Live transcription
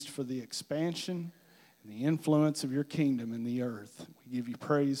for the expansion and the influence of your kingdom in the earth. We give you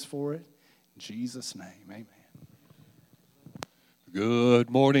praise for it. In Jesus' name, amen. Good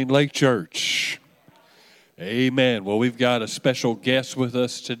morning, Lake Church. Amen. Well, we've got a special guest with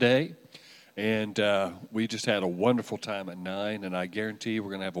us today, and we just had a wonderful time at 9, and I guarantee you we're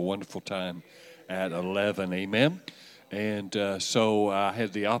going to have a wonderful time at 11. Amen. And so I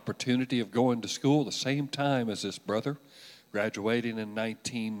had the opportunity of going to school the same time as this brother, graduating in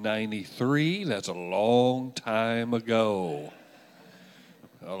 1993. That's a long time ago.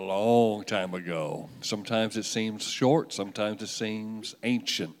 A long time ago. Sometimes it seems short, sometimes it seems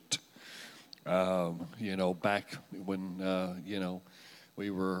ancient. Back when,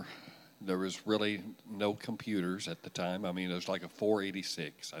 there was really no computers at the time. I mean, it was like a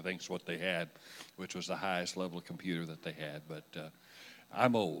 486, I think is what they had, which was the highest level of computer that they had. But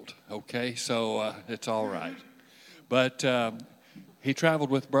I'm old, okay, so it's all right. But he traveled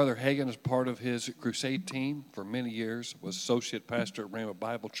with Brother Hagin as part of his crusade team for many years, was associate pastor at Rhema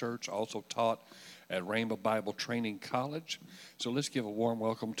Bible Church, also taught at Rhema Bible Training College. So let's give a warm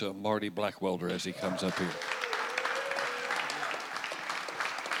welcome to Marty Blackwelder as he comes up here.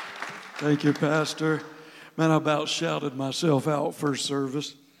 Thank you, Pastor. Man, I about shouted myself out first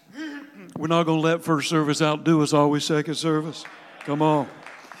service. We're not going to let first service outdo us, are we, second service? Come on.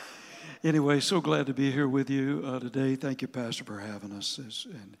 Anyway, so glad to be here with you today. Thank you, Pastor, for having us.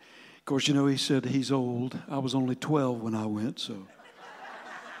 And, of course, he said he's old. I was only 12 when I went, so.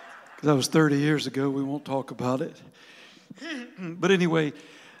 That was 30 years ago. We won't talk about it. But anyway,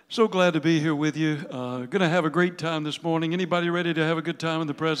 so glad to be here with you. Going to have a great time this morning. Anybody ready to have a good time in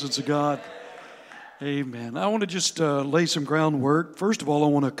the presence of God? Amen. I want to just lay some groundwork. First of all, I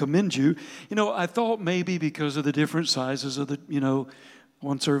want to commend you. I thought maybe because of the different sizes of the,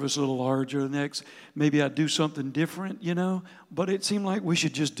 one service a little larger, the next, maybe I'd do something different, but it seemed like we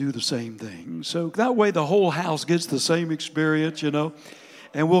should just do the same thing. So that way the whole house gets the same experience, and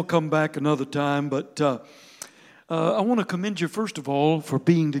we'll come back another time. But I want to commend you, first of all, for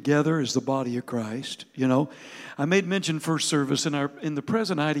being together as the body of Christ. I made mention first service in the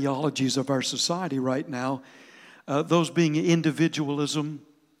present ideologies of our society right now, those being individualism,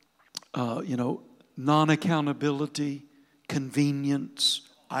 non-accountability, convenience,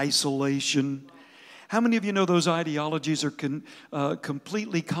 isolation. How many of you know those ideologies are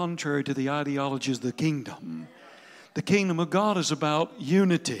completely contrary to the ideologies of the kingdom? The kingdom of God is about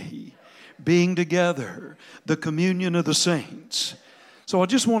unity, being together, the communion of the saints. So I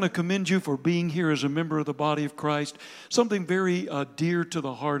just want to commend you for being here as a member of the body of Christ. Something very dear to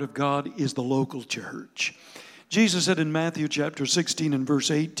the heart of God is the local church. Jesus said in Matthew chapter 16 and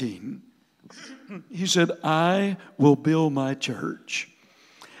verse 18, He said, I will build my church,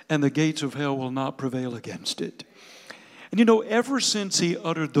 and the gates of hell will not prevail against it. And ever since he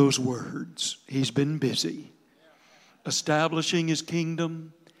uttered those words, he's been busy establishing his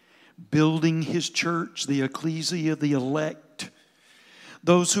kingdom, building his church, the ecclesia, the elect,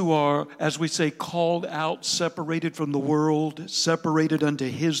 those who are, as we say, called out, separated from the world, separated unto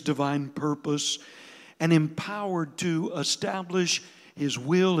his divine purpose, and empowered to establish his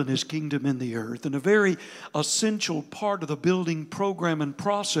will and his kingdom in the earth. And a very essential part of the building program and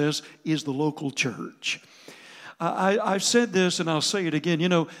process is the local church. I've said this and I'll say it again.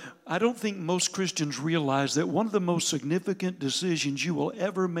 I don't think most Christians realize that one of the most significant decisions you will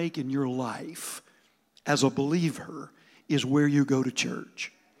ever make in your life as a believer is where you go to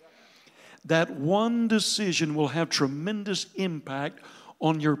church. That one decision will have tremendous impact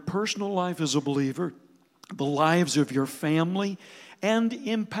on your personal life as a believer, the lives of your family, and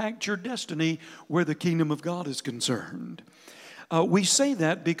impact your destiny where the kingdom of God is concerned. We say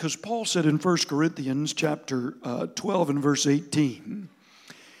that because Paul said in 1 Corinthians chapter 12 and verse 18,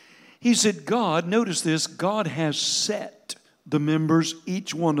 he said, God, notice this, God has set the members,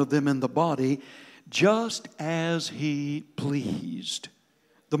 each one of them in the body, just as he pleased.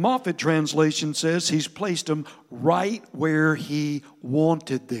 The Moffat translation says he's placed them right where he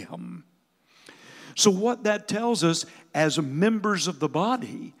wanted them. So what that tells us as members of the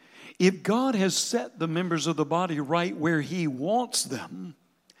body, if God has set the members of the body right where he wants them,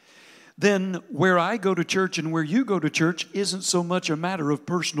 then where I go to church and where you go to church isn't so much a matter of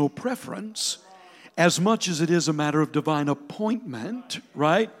personal preference as much as it is a matter of divine appointment,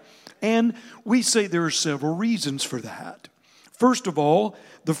 right? And we say there are several reasons for that. First of all,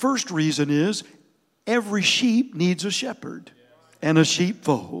 the first reason is every sheep needs a shepherd and a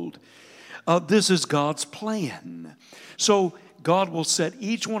sheepfold. This is God's plan. So God will set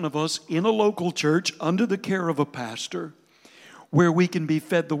each one of us in a local church under the care of a pastor where we can be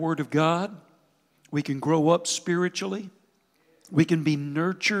fed the Word of God, we can grow up spiritually, We can be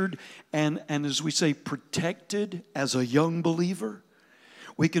nurtured and as we say, protected as a young believer.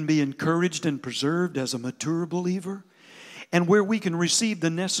 We can be encouraged and preserved as a mature believer. And where we can receive the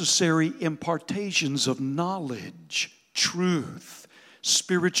necessary impartations of knowledge, truth,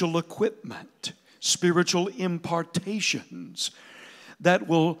 spiritual equipment, spiritual impartations that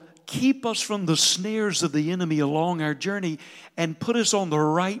will keep us from the snares of the enemy along our journey and put us on the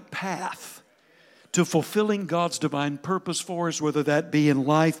right path to fulfilling God's divine purpose for us, whether that be in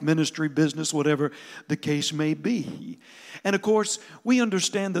life, ministry, business, whatever the case may be. And of course, we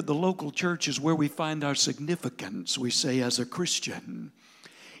understand that the local church is where we find our significance, we say as a Christian.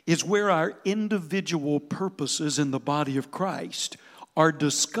 It's where our individual purposes in the body of Christ are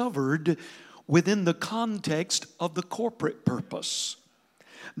discovered within the context of the corporate purpose.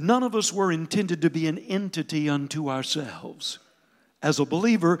 None of us were intended to be an entity unto ourselves. As a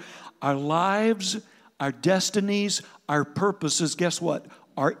believer, our lives, our destinies, our purposes, guess what?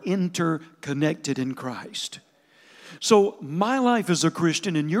 Are interconnected in Christ. So my life as a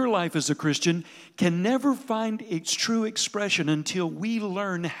Christian and your life as a Christian can never find its true expression until we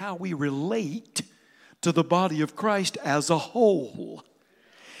learn how we relate to the body of Christ as a whole.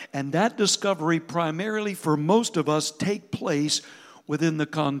 And that discovery primarily for most of us take place within the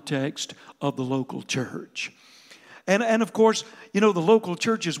context of the local church. And of course, the local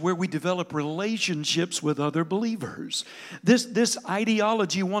church is where we develop relationships with other believers. This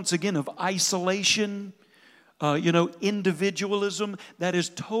ideology, once again, of isolation, individualism, that is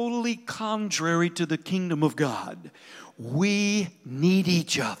totally contrary to the kingdom of God. We need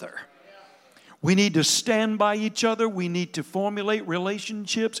each other. We need to stand by each other. We need to formulate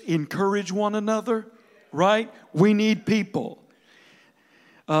relationships, encourage one another, right? We need people.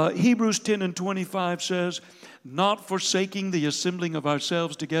 Hebrews 10:25 says, not forsaking the assembling of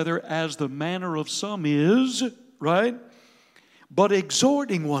ourselves together as the manner of some is, right? But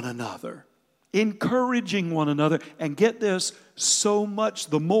exhorting one another, encouraging one another, and get this, so much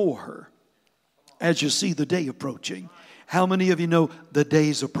the more as you see the day approaching. How many of you know the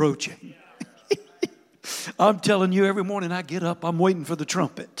day's approaching? I'm telling you, every morning I get up, I'm waiting for the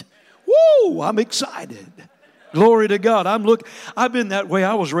trumpet. Woo! I'm excited. Glory to God. I've been that way.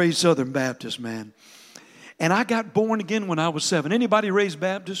 I was raised Southern Baptist, man. And I got born again when I was 7. Anybody raised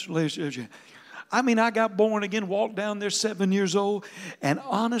Baptist? I got born again, walked down there 7 years old. And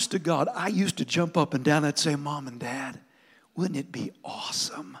honest to God, I used to jump up and down and say, Mom and Dad, wouldn't it be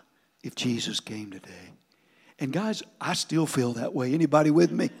awesome if Jesus came today? And guys, I still feel that way. Anybody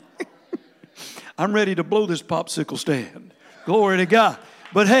with me? I'm ready to blow this popsicle stand. Glory to God.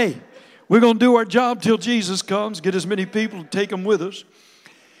 But hey, we're going to do our job till Jesus comes, get as many people to take them with us.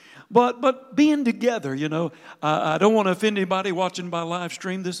 But being together, I don't want to offend anybody watching by live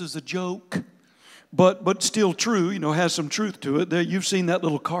stream. This is a joke, but still true, has some truth to it. You've seen that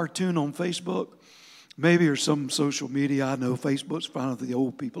little cartoon on Facebook, maybe, or some social media. I know Facebook's fine for the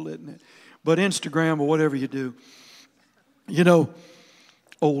old people, isn't it? But Instagram or whatever you do,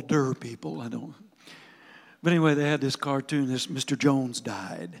 older people, I don't. But anyway, they had this cartoon, this Mr. Jones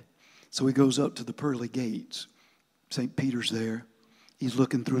died. So he goes up to the pearly gates. St. Peter's there. He's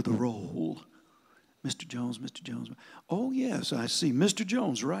looking through the roll. Mr. Jones, Mr. Jones. Oh, yes, I see Mr.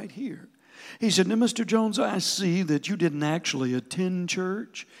 Jones right here. He said, now, Mr. Jones, I see that you didn't actually attend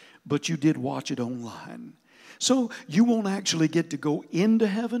church, but you did watch it online. So you won't actually get to go into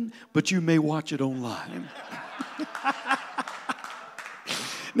heaven, but you may watch it online.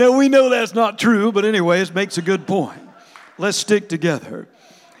 Now, we know that's not true, but anyway, it makes a good point. Let's stick together.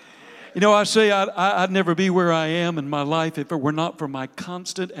 I say I'd never be where I am in my life if it were not for my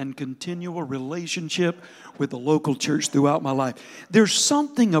constant and continual relationship with the local church throughout my life. There's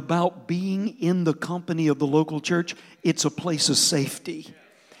something about being in the company of the local church. It's a place of safety.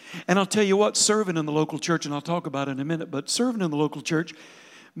 And I'll tell you what, serving in the local church, and I'll talk about it in a minute, but serving in the local church,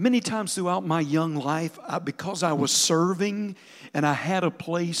 many times throughout my young life, because I was serving and I had a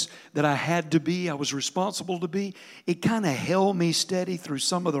place that I had to be, I was responsible to be, it kind of held me steady through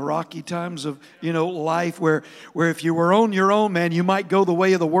some of the rocky times of, life where if you were on your own, man, you might go the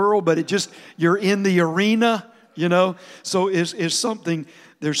way of the world, but you're in the arena, So it's something,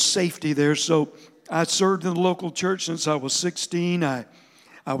 there's safety there. So I served in the local church since I was 16.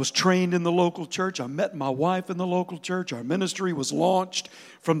 I was trained in the local church. I met my wife in the local church. Our ministry was launched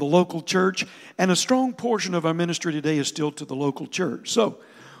from the local church. And a strong portion of our ministry today is still to the local church. So,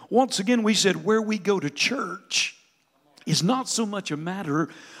 once again, we said where we go to church is not so much a matter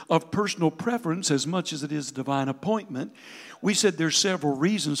of personal preference as much as it is divine appointment. We said there's several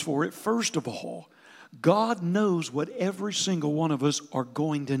reasons for it. First of all, God knows what every single one of us are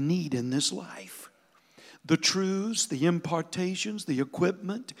going to need in this life. the truths, the impartations, the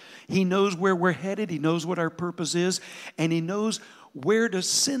equipment. He knows where we're headed. He knows what our purpose is. And He knows where to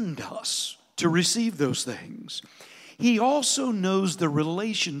send us to receive those things. He also knows the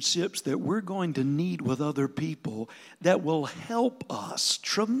relationships that we're going to need with other people that will help us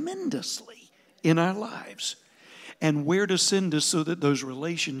tremendously in our lives, and where to send us so that those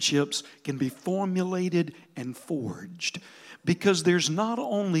relationships can be formulated and forged. Because there's not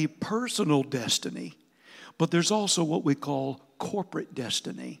only personal destiny, but there's also what we call corporate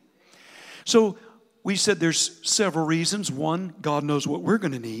destiny. So we said there's several reasons. One, God knows what we're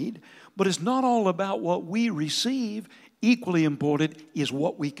going to need. But it's not all about what we receive. Equally important is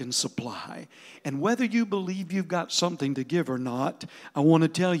what we can supply. And whether you believe you've got something to give or not, I want to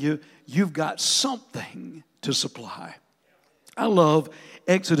tell you, you've got something to supply. I love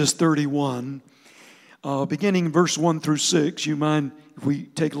Exodus 31, beginning verse 1 through 6. You mind if we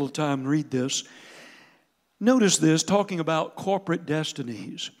take a little time and read this? Notice this, talking about corporate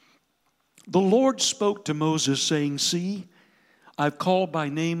destinies. The Lord spoke to Moses, saying, "See, I've called by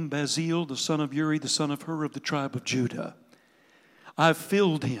name Bezalel, the son of Uri, the son of Hur of the tribe of Judah. I've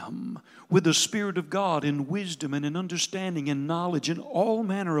filled him with the Spirit of God in wisdom and in understanding and knowledge and all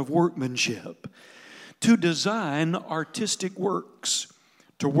manner of workmanship, to design artistic works,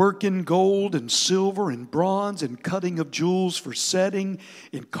 to work in gold and silver and bronze and cutting of jewels for setting,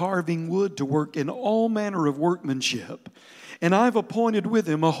 in carving wood, to work in all manner of workmanship. And I've appointed with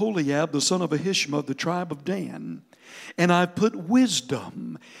him Aholiab, the son of Ahishma of the tribe of Dan. And I've put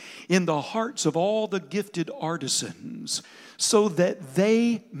wisdom in the hearts of all the gifted artisans, so that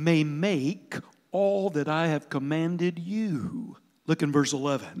they may make all that I have commanded you." Look in verse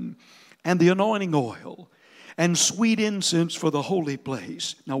 11. "And the anointing oil and sweet incense for the holy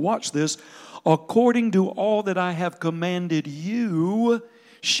place." Now watch this. "According to all that I have commanded you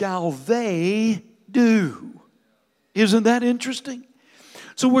shall they do." Isn't that interesting?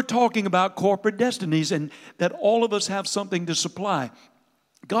 So we're talking about corporate destinies, and that all of us have something to supply.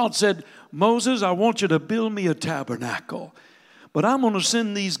 God said, "Moses, I want you to build me a tabernacle. But I'm going to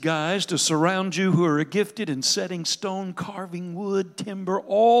send these guys to surround you who are gifted in setting stone, carving wood, timber,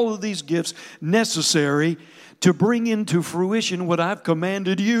 all of these gifts necessary to bring into fruition what I've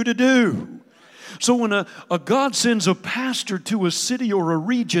commanded you to do." So when a God sends a pastor to a city or a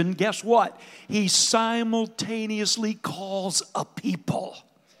region, guess what? He simultaneously calls a people,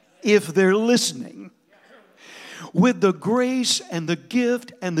 if they're listening, with the grace and the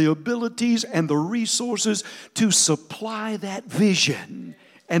gift and the abilities and the resources to supply that vision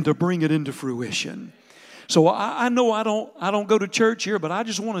and to bring it into fruition. So I know I don't go to church here, but I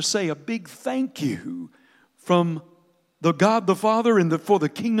just want to say a big thank you from the God the Father and for the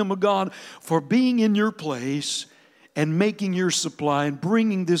kingdom of God for being in your place and making your supply and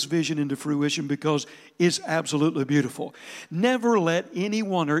bringing this vision into fruition, because it's absolutely beautiful. Never let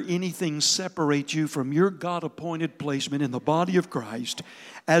anyone or anything separate you from your God-appointed placement in the body of Christ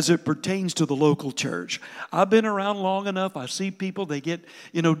as it pertains to the local church. I've been around long enough. I see people, they get,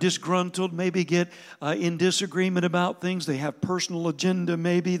 disgruntled, maybe get in disagreement about things. They have personal agenda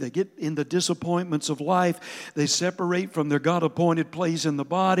maybe. They get in the disappointments of life. They separate from their God-appointed place in the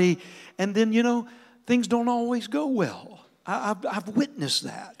body. And then, things don't always go well. I've witnessed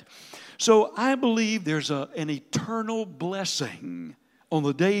that. So I believe there's an eternal blessing on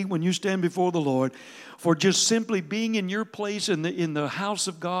the day when you stand before the Lord for just simply being in your place in the house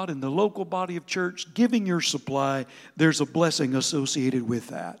of God, in the local body of church, giving your supply. There's a blessing associated with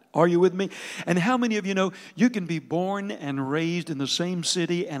that. Are you with me? And how many of you know you can be born and raised in the same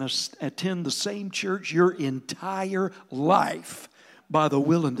city and attend the same church your entire life by the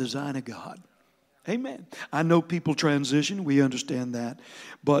will and design of God? Amen. I know people transition. We understand that.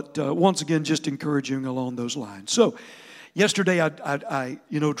 But once again, just encouraging along those lines. So yesterday I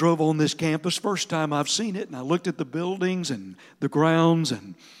drove on this campus. First time I've seen it. And I looked at the buildings and the grounds.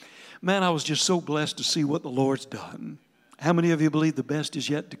 And man, I was just so blessed to see what the Lord's done. How many of you believe the best is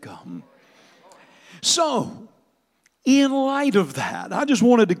yet to come? So in light of that, I just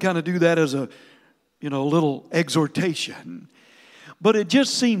wanted to kind of do that as a little exhortation. But it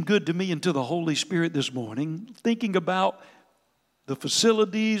just seemed good to me and to the Holy Spirit this morning, thinking about the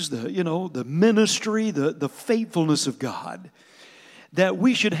facilities, the ministry, the faithfulness of God, that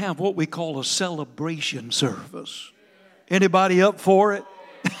we should have what we call a celebration service. Anybody up for it?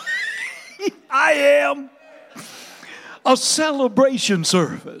 I am. A celebration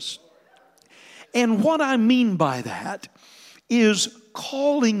service. And what I mean by that is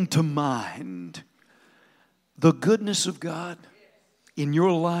calling to mind the goodness of God in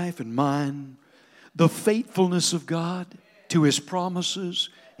your life and mine, the faithfulness of God to His promises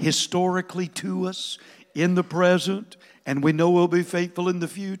historically to us in the present, and we know we'll be faithful in the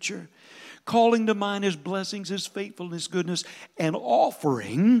future. Calling to mind His blessings, His faithfulness, goodness, and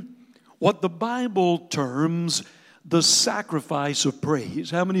offering what the Bible terms the sacrifice of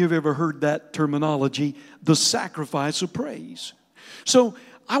praise. How many of you have ever heard that terminology, the sacrifice of praise? So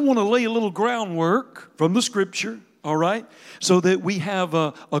I want to lay a little groundwork from the Scripture, all right, so that we have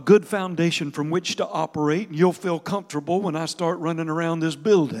a good foundation from which to operate, and you'll feel comfortable when I start running around this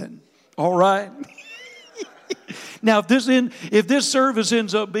building, all right? Now, if this service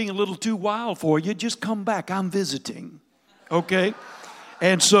ends up being a little too wild for you, just come back. I'm visiting, okay?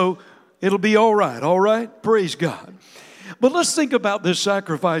 And so it'll be all right? Praise God. But let's think about this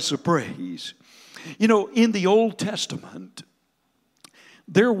sacrifice of praise. You know, in the Old Testament,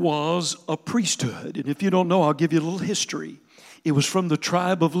 there was a priesthood. And if you don't know, I'll give you a little history. It was from the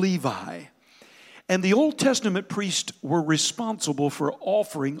tribe of Levi. And the Old Testament priests were responsible for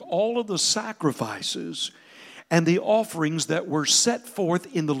offering all of the sacrifices and the offerings that were set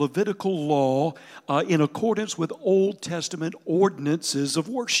forth in the Levitical law in accordance with Old Testament ordinances of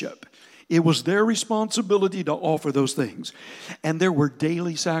worship. It was their responsibility to offer those things. And there were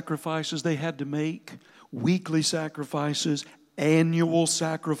daily sacrifices they had to make, weekly sacrifices, annual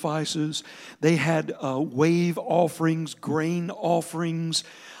sacrifices. They had wave offerings, grain offerings,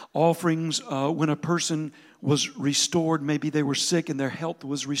 when a person was restored. Maybe they were sick and their health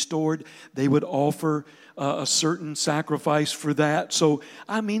was restored. They would offer a certain sacrifice for that. So,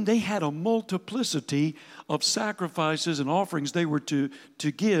 I mean, they had a multiplicity of sacrifices and offerings they were to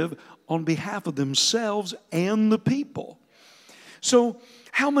give on behalf of themselves and the people. So,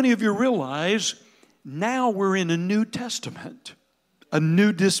 how many of you realize now we're in a New Testament, a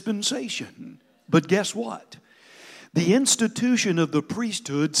new dispensation? But guess what? The institution of the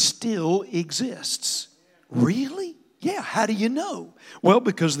priesthood still exists. Really? Yeah, how do you know? Well,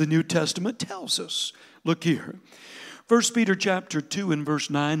 because the New Testament tells us. Look here. 1 Peter chapter 2 and verse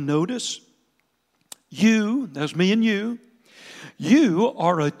 9, notice. You, that's me and you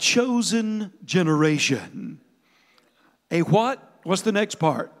are a chosen generation. A what? What's the next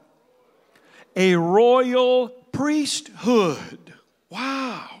part? A royal priesthood.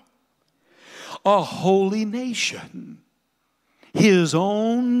 Wow. A holy nation. His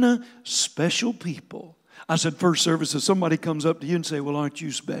own special people. I said, first service, if somebody comes up to you and say, well, aren't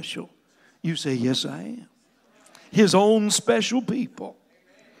you special? You say, yes, I am. His own special people.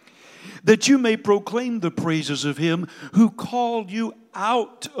 That you may proclaim the praises of Him who called you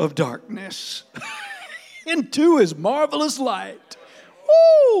out of darkness into His marvelous light.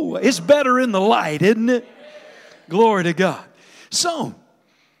 Woo! It's better in the light, isn't it? Glory to God. So,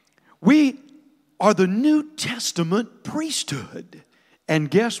 we are the New Testament priesthood. And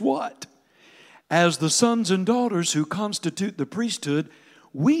guess what? As the sons and daughters who constitute the priesthood,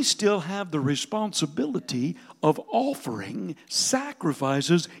 we still have the responsibility of offering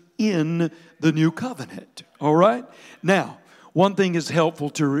sacrifices in the new covenant. All right? Now, one thing is helpful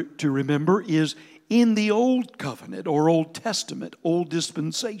to remember is in the Old Covenant or Old Testament, Old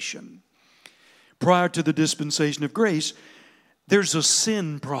Dispensation, prior to the dispensation of grace, there's a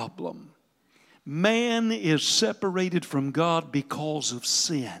sin problem. Man is separated from God because of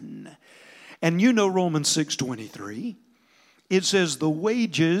sin. And you know Romans 6:23. It says the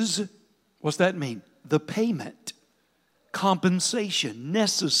wages, what's that mean? The payment, compensation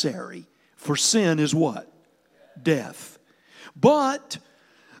necessary for sin is what? Death. But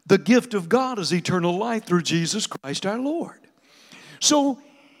the gift of God is eternal life through Jesus Christ our Lord. So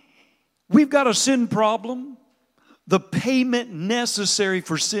we've got a sin problem. The payment necessary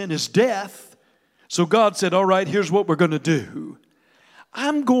for sin is death. So God said, all right, here's what we're going to do.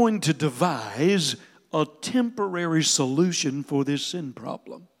 I'm going to devise a temporary solution for this sin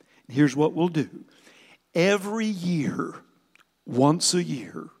problem. Here's what we'll do. Every year, once a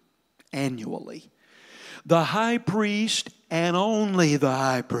year, annually, the high priest and only the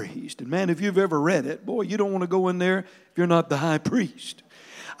high priest. And man, if you've ever read it, boy, you don't want to go in there if you're not the high priest.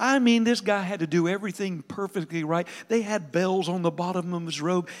 I mean, this guy had to do everything perfectly right. They had bells on the bottom of his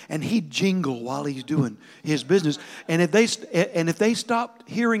robe, and he'd jingle while he's doing his business. And if they stopped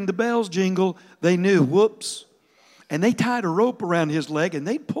hearing the bells jingle, they knew, whoops. And they tied a rope around his leg, and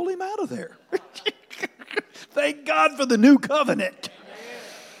they'd pull him out of there. Thank God for the new covenant.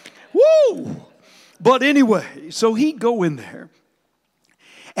 Woo! But anyway, so he'd go in there.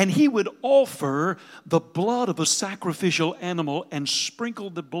 And he would offer the blood of a sacrificial animal and sprinkle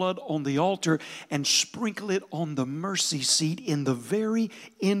the blood on the altar and sprinkle it on the mercy seat in the very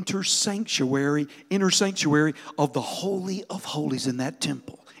inner sanctuary of the Holy of Holies in that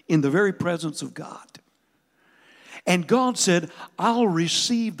temple, in the very presence of God. And God said, I'll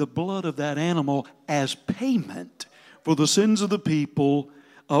receive the blood of that animal as payment for the sins of the people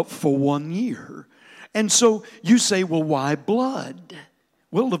for 1 year. And so you say, well, why blood?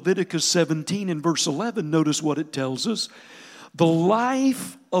 Well, Leviticus 17 and verse 11, notice what it tells us. The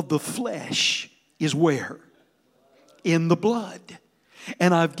life of the flesh is where? In the blood.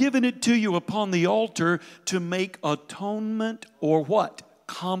 And I've given it to you upon the altar to make atonement or what?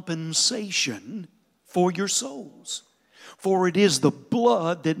 Compensation for your souls. For it is the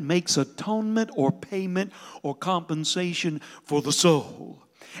blood that makes atonement or payment or compensation for the soul.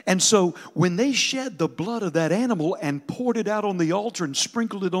 And so when they shed the blood of that animal and poured it out on the altar and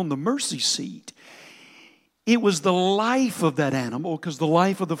sprinkled it on the mercy seat, it was the life of that animal, because the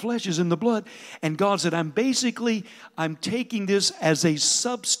life of the flesh is in the blood. And God said, I'm taking this as a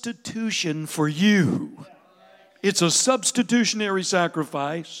substitution for you. It's a substitutionary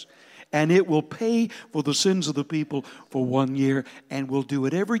sacrifice, and it will pay for the sins of the people for 1 year. And we'll do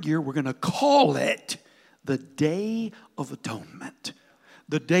it every year. We're going to call it the Day of Atonement,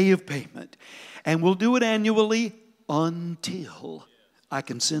 the Day of Payment. And we'll do it annually until I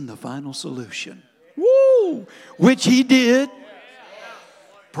can send the final solution. Woo! Which He did.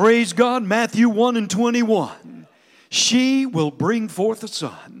 Praise God. Matthew 1 and 21. She will bring forth a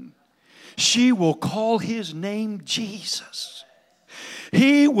son. She will call His name Jesus.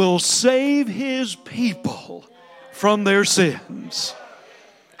 He will save His people from their sins.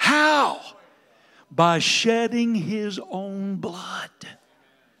 How? By shedding His own blood.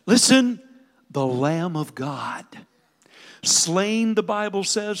 Listen, the Lamb of God. Slain, the Bible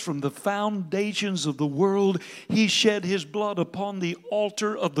says, from the foundations of the world, He shed His blood upon the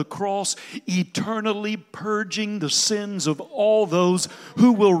altar of the cross, eternally purging the sins of all those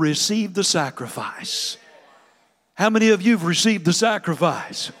who will receive the sacrifice. How many of you have received the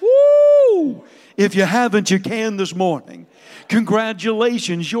sacrifice? Woo! If you haven't, you can this morning.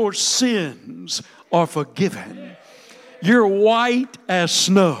 Congratulations, your sins are forgiven. You're white as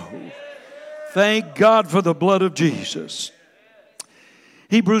snow. Thank God for the blood of Jesus.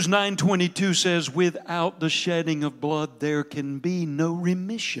 Hebrews 9:22 says, without the shedding of blood, there can be no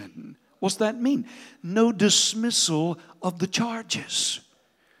remission. What's that mean? No dismissal of the charges.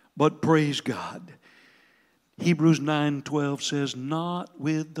 But praise God. Hebrews 9:12 says, not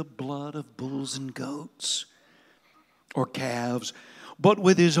with the blood of bulls and goats or calves, but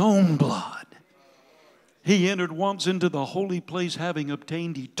with His own blood. He entered once into the holy place, having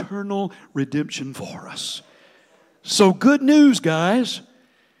obtained eternal redemption for us. So good news, guys.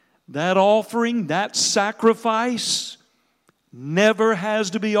 That offering, that sacrifice, never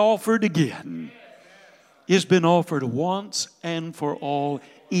has to be offered again. It's been offered once and for all,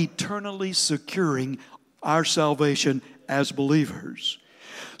 eternally securing our salvation as believers.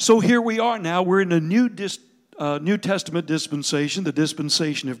 So here we are now. We're in a New Testament dispensation, the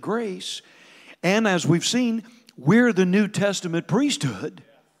dispensation of grace. And as we've seen, we're the New Testament priesthood.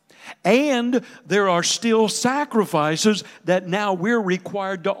 And there are still sacrifices that now we're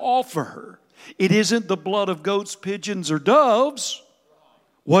required to offer. It isn't the blood of goats, pigeons, or doves.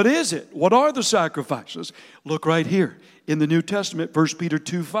 What is it? What are the sacrifices? Look right here in the New Testament, 1 Peter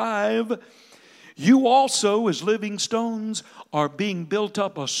 2:5. You also, as living stones, are being built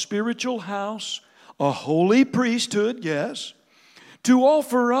up a spiritual house, a holy priesthood, yes, to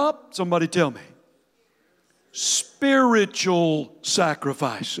offer up, somebody tell me, spiritual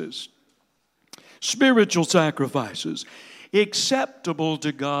sacrifices. Spiritual sacrifices. Acceptable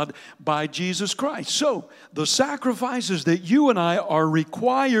to God by Jesus Christ. So, the sacrifices that you and I are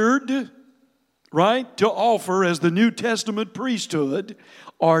required, right, to offer as the New Testament priesthood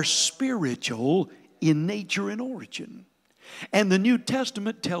are spiritual in nature and origin. And the New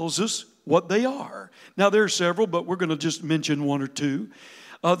Testament tells us what they are. Now, there are several, but we're going to just mention one or two.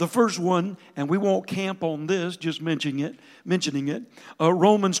 The first one, and we won't camp on this, just mentioning it.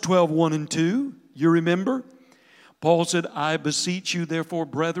 Romans 12:1 and 2. You remember? Paul said, I beseech you, therefore,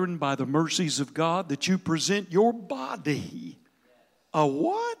 brethren, by the mercies of God, that you present your body. A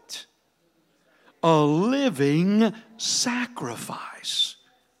what? A living sacrifice.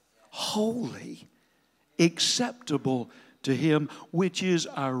 Holy, acceptable to Him, which is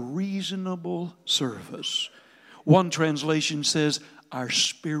our reasonable service. One translation says, our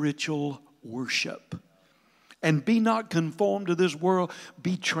spiritual worship. And be not conformed to this world,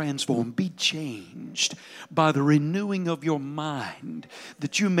 be transformed, be changed by the renewing of your mind,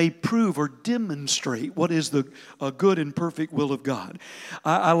 that you may prove or demonstrate what is the good and perfect will of God.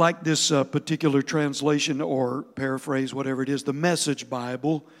 I like this particular translation or paraphrase, whatever it is, the Message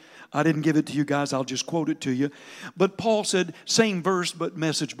Bible. I didn't give it to you guys. I'll just quote it to you. But Paul said, same verse, but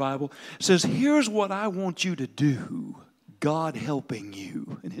Message Bible, says, here's what I want you to do. God helping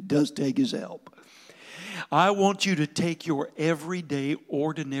you. And it does take His help. I want you to take your everyday,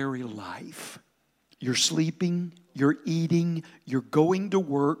 ordinary life. You're sleeping, you're eating, you're going to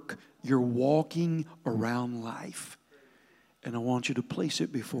work, you're walking around life. And I want you to place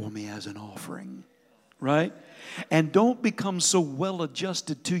it before me as an offering. Right? And don't become so well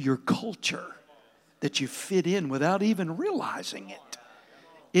adjusted to your culture that you fit in without even realizing it.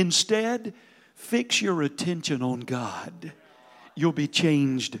 Instead, fix your attention on God. You'll be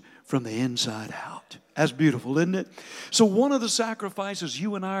changed from the inside out. That's beautiful, isn't it? So one of the sacrifices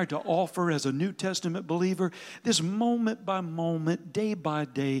you and I are to offer as a New Testament believer, this moment by moment, day by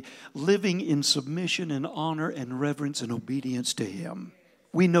day, living in submission and honor and reverence and obedience to Him.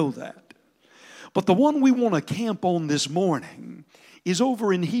 We know that. But the one we want to camp on this morning is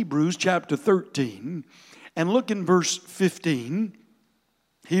over in Hebrews chapter 13. And look in verse 15.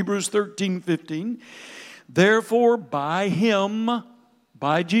 Hebrews 13:15. Therefore, by Him,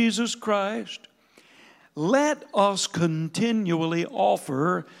 by Jesus Christ, let us continually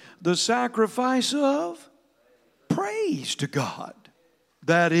offer the sacrifice of praise to God.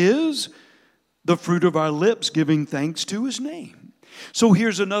 That is, the fruit of our lips giving thanks to His name. So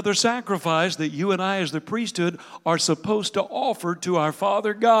here's another sacrifice that you and I as the priesthood are supposed to offer to our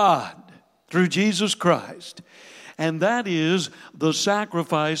Father God through Jesus Christ. And that is the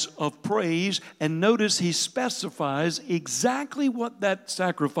sacrifice of praise. And notice He specifies exactly what that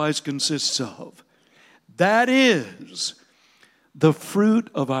sacrifice consists of. That is the fruit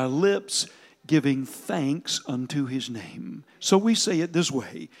of our lips giving thanks unto His name. So we say it this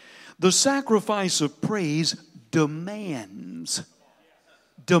way. The sacrifice of praise demands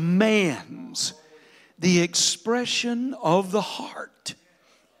the expression of the heart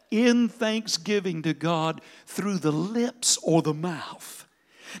in thanksgiving to God through the lips or the mouth.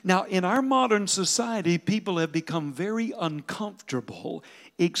 Now, in our modern society, people have become very uncomfortable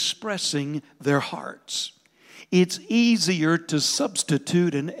expressing their hearts. It's easier to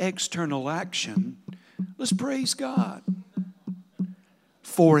substitute an external action, let's praise God,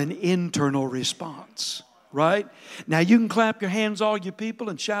 for an internal response. Right? Now you can clap your hands, all you people,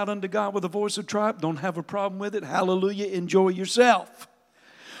 and shout unto God with a voice of triumph. Don't have a problem with it. Hallelujah. Enjoy yourself.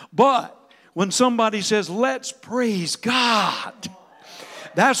 But when somebody says, let's praise God,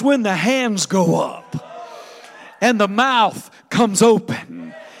 that's when the hands go up and the mouth comes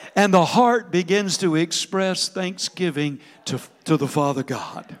open and the heart begins to express thanksgiving to the Father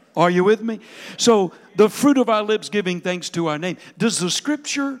God. Are you with me? So the fruit of our lips giving thanks to our name. Does the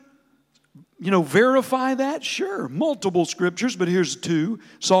Scripture verify that? Sure. Multiple scriptures, but here's two.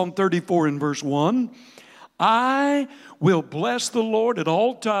 Psalm 34 and verse 1. I will bless the Lord at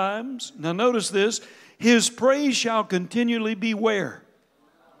all times. Now notice this. His praise shall continually be where?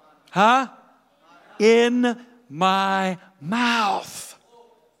 In my mouth.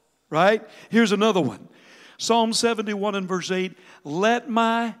 Right? Here's another one. Psalm 71 and verse 8. Let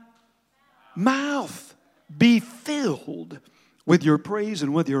my mouth be filled with your praise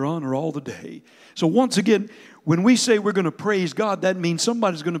and with your honor all the day. So once again, when we say we're going to praise God, that means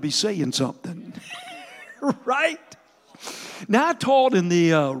somebody's going to be saying something. Right? Now, I taught in the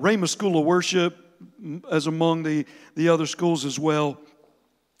Rhema School of Worship, as among the other schools as well.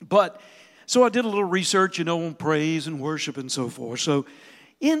 But, so I did a little research, on praise and worship and so forth. So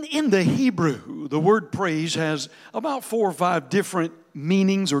in the Hebrew, the word praise has about 4 or 5 different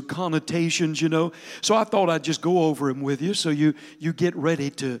meanings or connotations, So I thought I'd just go over them with you so you get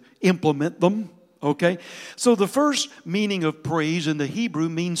ready to implement them, okay? So the first meaning of praise in the Hebrew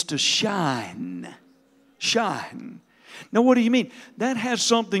means to shine. Shine. Now what do you mean? That has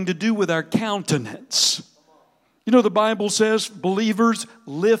something to do with our countenance. The Bible says, believers,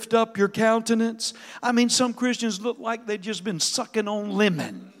 lift up your countenance. I mean, some Christians look like they've just been sucking on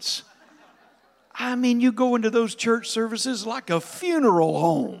lemons. I mean, you go into those church services like a funeral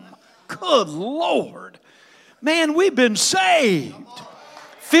home. Good Lord. Man, we've been saved.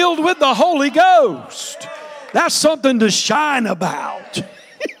 Filled with the Holy Ghost. That's something to shine about.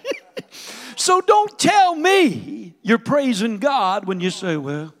 So don't tell me you're praising God when you say,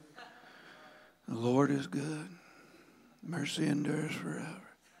 well, the Lord is good. Mercy endures forever.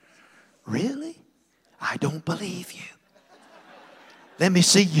 Really? I don't believe you. Let me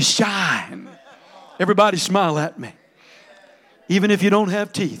see you shine. Everybody smile at me. Even if you don't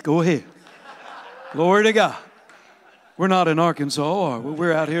have teeth, go ahead. Glory to God. We're not in Arkansas, are we?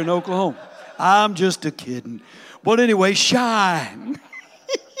 We're out here in Oklahoma. I'm just a kidding. But anyway, shine.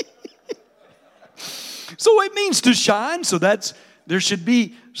 So it means to shine. So that's There should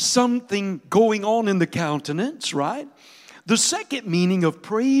be something going on in the countenance, right? The second meaning of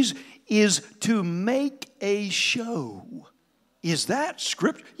praise is to make a show. Is that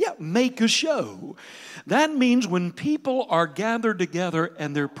scripture? Yeah, make a show. That means when people are gathered together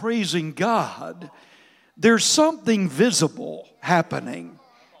and they're praising God, there's something visible happening.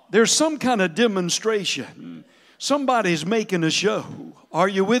 There's some kind of demonstration. Somebody's making a show. Are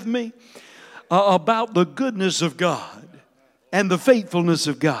you with me? About the goodness of God and the faithfulness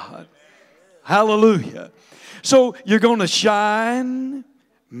of God. Hallelujah. So you're going to shine,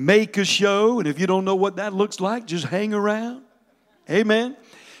 make a show, and if you don't know what that looks like, just hang around. Amen.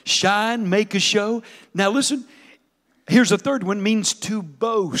 Shine, make a show. Now listen, here's a third one, means to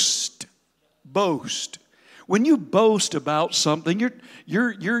boast. Boast. When you boast about something,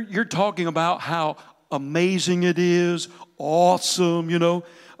 you're talking about how amazing it is, awesome, you know.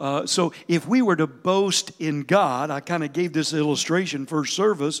 So if we were to boast in God, I kind of gave this illustration first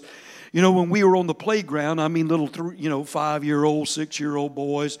service. You know, when we were on the playground, I mean little, 5-year-old, 6-year-old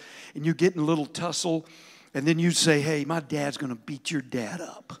boys, and you get in a little tussle, and then you say, hey, my dad's going to beat your dad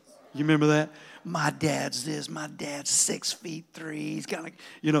up. You remember that? My dad's this, my dad's 6'3", he's going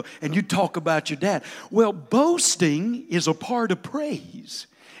to, and you talk about your dad. Well, boasting is a part of praise.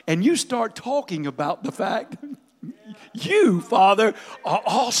 And you start talking about the fact, you, Father, are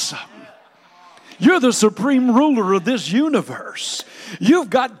awesome. You're the supreme ruler of this universe.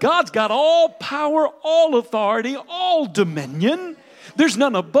 God's got all power, all authority, all dominion. There's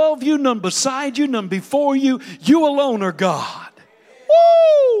none above you, none beside you, none before you. You alone are God.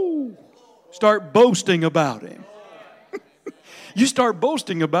 Woo! Start boasting about Him. You start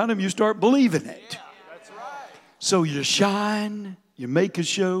boasting about Him, you start believing it. So you shine, you make a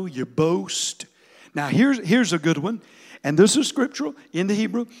show, you boast. Now here's a good one. And this is scriptural in the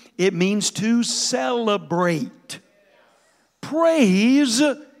Hebrew. It means to celebrate. Praise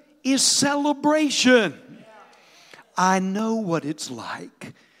is celebration. I know what it's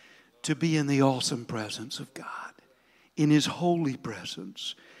like to be in the awesome presence of God, in His holy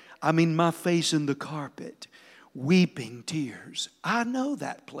presence. I mean, my face in the carpet, weeping tears. I know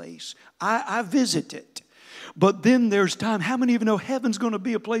that place. I visit it. But then there's time. How many of you know heaven's going to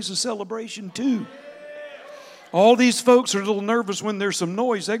be a place of celebration too? All these folks are a little nervous when there's some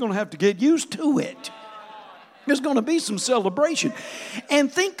noise. They're going to have to get used to it. There's going to be some celebration.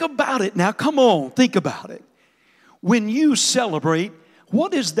 And think about it now. Come on, think about it. When you celebrate,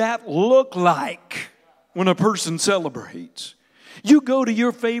 what does that look like when a person celebrates? You go to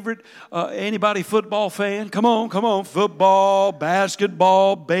your favorite, anybody football fan? Come on. Football,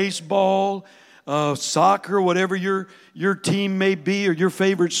 basketball, baseball, soccer, whatever your team may be or your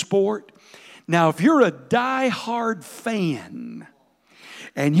favorite sport. Now, if you're a die-hard fan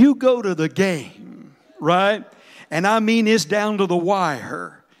and you go to the game, right? And I mean it's down to the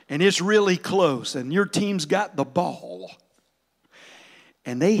wire and it's really close and your team's got the ball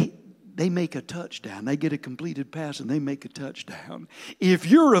and they make a touchdown. They get a completed pass and they make a touchdown. If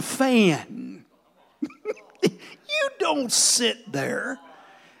you're a fan, you don't sit there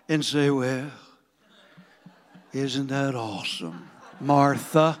and say, well, isn't that awesome,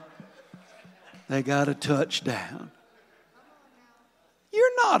 Martha? They got a touchdown.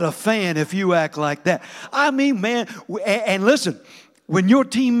 You're not a fan if you act like that. I mean, man, and listen, when your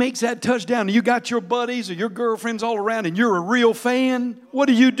team makes that touchdown and you got your buddies or your girlfriends all around and you're a real fan, what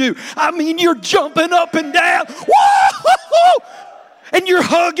do? I mean, you're jumping up and down. Woo! And you're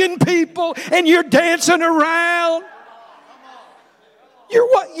hugging people and you're dancing around.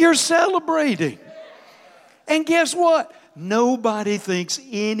 You're celebrating. And guess what? Nobody thinks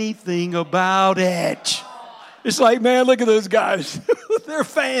anything about it. It's like, man, look at those guys. They're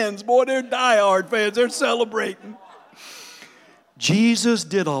fans, boy. They're diehard fans. They're celebrating. Jesus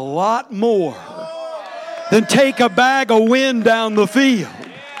did a lot more than take a bag of wind down the field.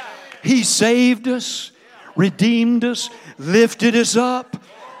 He saved us, redeemed us, lifted us up.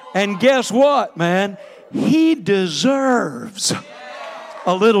 And guess what, man? He deserves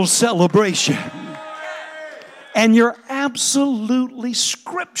a little celebration. And you're absolutely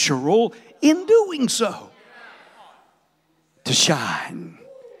scriptural in doing so. To shine,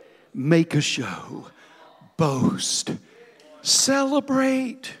 make a show, boast,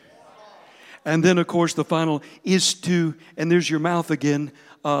 celebrate. And then, of course, the final is to, and there's your mouth again,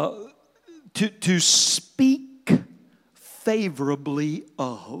 to speak favorably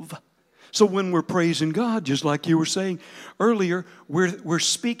of. So when we're praising God, just like you were saying earlier, we're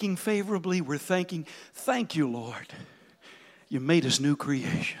speaking favorably. We're thank you, Lord. You made us new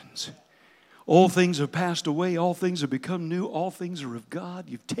creations. All things have passed away. All things have become new. All things are of God.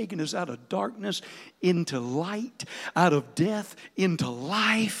 You've taken us out of darkness into light, out of death into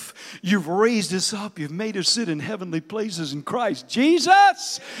life. You've raised us up. You've made us sit in heavenly places in Christ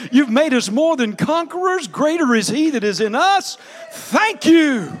Jesus. You've made us more than conquerors. Greater is He that is in us. Thank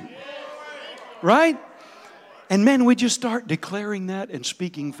you. Right? And man, we just start declaring that and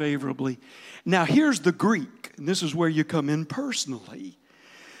speaking favorably. Now, here's the Greek, and this is where you come in personally.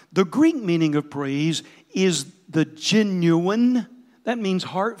 The Greek meaning of praise is the genuine, that means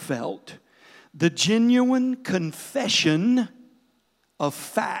heartfelt, the genuine confession of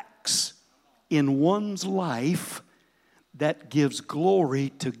facts in one's life that gives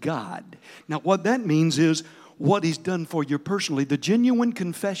glory to God. Now, what that means is what He's done for you personally, the genuine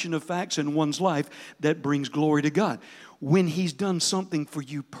confession of facts in one's life that brings glory to God. When He's done something for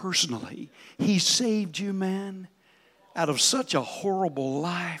you personally, He saved you, man, out of such a horrible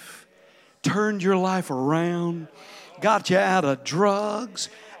life, turned your life around, got you out of drugs,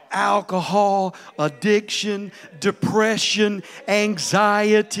 alcohol, addiction, depression,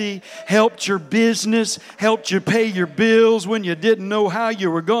 anxiety, helped your business, helped you pay your bills when you didn't know how you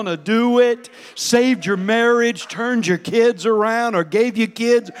were going to do it, saved your marriage, turned your kids around, or gave you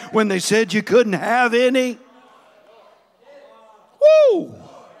kids when they said you couldn't have any. Woo!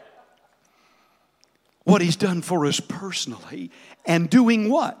 What He's done for us personally, and doing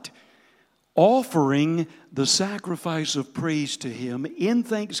what? Offering the sacrifice of praise to Him in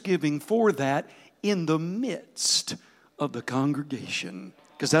thanksgiving for that in the midst of the congregation.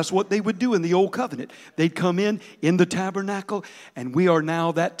 Because that's what they would do in the Old Covenant. They'd come in the tabernacle, and we are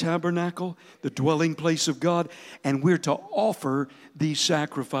now that tabernacle, the dwelling place of God, and we're to offer these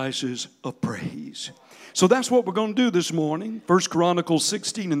sacrifices of praise. So that's what we're going to do this morning. 1 Chronicles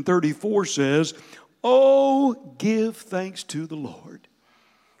 16:34 says, "Oh, give thanks to the Lord."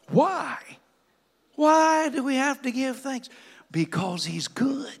 Why? Why do we have to give thanks? Because He's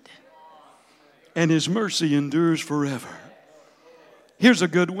good, and His mercy endures forever. Here's a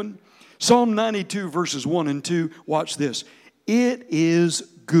good one. Psalm 92 verses 1 and 2. Watch this. It is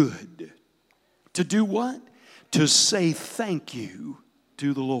good to do what? To say thank you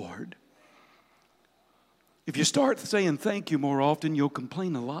to the Lord. If you start saying thank you more often, you'll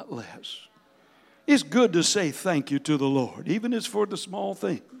complain a lot less. It's good to say thank you to the Lord, even if it's for the small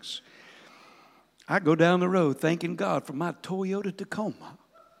things. I go down the road thanking God for my Toyota Tacoma.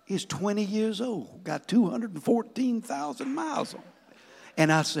 It's 20 years old, got 214,000 miles on it. And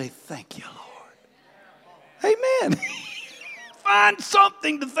I say, thank you, Lord. Amen. Find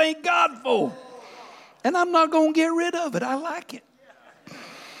something to thank God for. And I'm not going to get rid of it. I like it.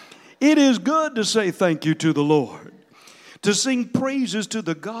 It is good to say thank you to the Lord, to sing praises to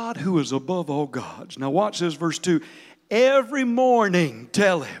the God who is above all gods. Now watch this, verse 2. Every morning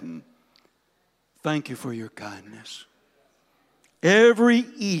tell Him, thank you for your kindness. Every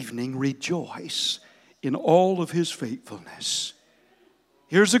evening rejoice in all of His faithfulness.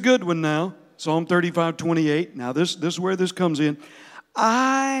 Here's a good one now. Psalm 35:28. Now this is where this comes in.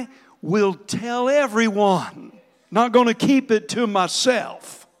 I will tell everyone, not going to keep it to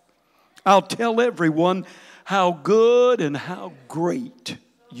myself. I'll tell everyone how good and how great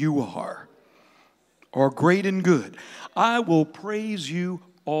you are great and good. I will praise you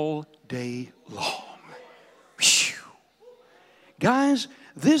all day long. Whew. Guys,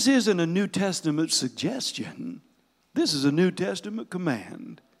 this isn't a New Testament suggestion. This is a New Testament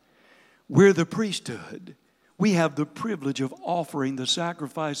command. We're the priesthood. We have the privilege of offering the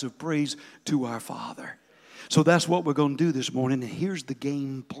sacrifice of praise to our Father. So that's what we're going to do this morning. And here's the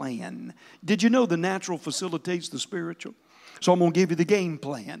game plan. Did you know the natural facilitates the spiritual? So I'm going to give you the game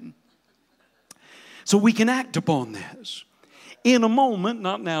plan, so we can act upon this. In a moment,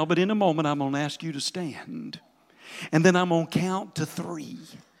 not now, but in a moment, I'm going to ask you to stand. And then I'm going to count to 3.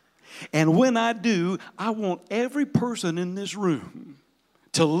 And when I do, I want every person in this room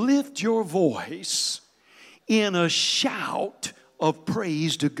to lift your voice in a shout of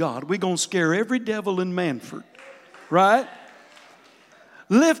praise to God. We're going to scare every devil in Manford, right?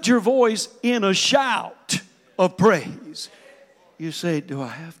 Lift your voice in a shout of praise. You say, do I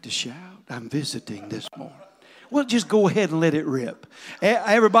have to shout? I'm visiting this morning. Well, just go ahead and let it rip.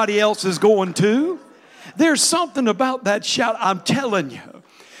 Everybody else is going too. There's something about that shout, I'm telling you.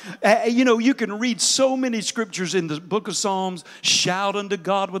 You can read so many scriptures in the book of Psalms. Shout unto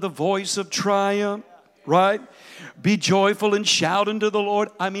God with a voice of triumph, right? Be joyful and shout unto the Lord.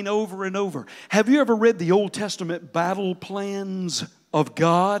 I mean, over and over. Have you ever read the Old Testament battle plans of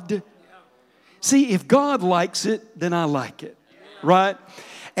God? See, if God likes it, then I like it, right?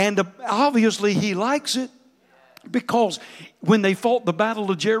 And obviously He likes it, Because when they fought the battle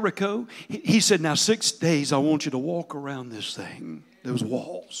of Jericho, he said, now 6 days I want you to walk around this thing, those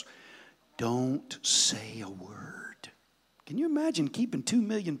walls. Don't say a word. Can you imagine keeping 2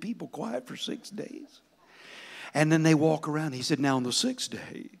 million people quiet for 6 days? And then they walk around. He said, now on the seventh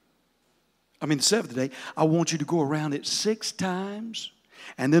day, I want you to go around it 6 times.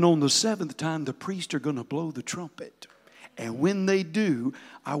 And then on the 7th time, the priests are going to blow the trumpet. And when they do,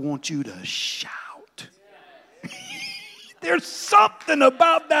 I want you to shout. There's something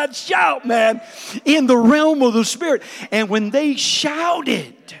about that shout, man, in the realm of the Spirit. And when they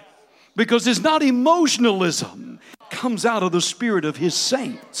shouted, because it's not emotionalism, it comes out of the spirit of His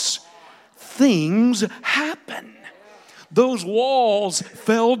saints, things happen. Those walls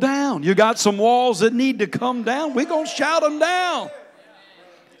fell down. You got some walls that need to come down. We're going to shout them down.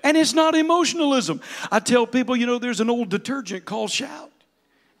 And it's not emotionalism. I tell people, there's an old detergent called Shout.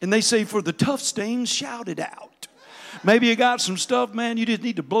 And they say for the tough stains, shout it out. Maybe you got some stuff, man, you just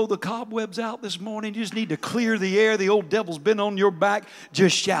need to blow the cobwebs out this morning. You just need to clear the air. The old devil's been on your back.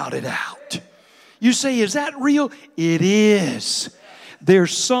 Just shout it out. You say, is that real? It is.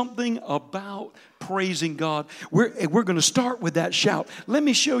 There's something about praising God. We're going to start with that shout. Let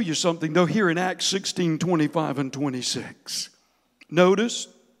me show you something, though, here in Acts 16, 25 and 26. Notice,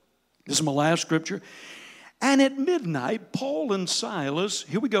 this is my last scripture. And at midnight, Paul and Silas,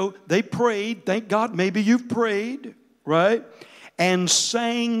 here we go, they prayed. Thank God, maybe you've prayed, right? And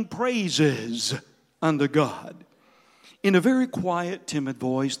sang praises unto God. In a very quiet, timid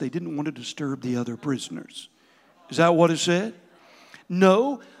voice. They didn't want to disturb the other prisoners. Is that what it said?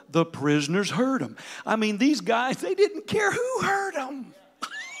 No, the prisoners heard them. I mean, these guys, they didn't care who heard them.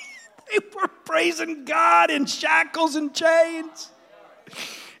 They were praising God in shackles and chains.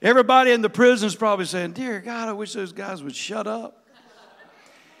 Everybody in the prison is probably saying, dear God, I wish those guys would shut up.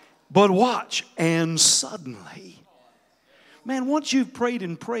 But watch, and suddenly, man, once you've prayed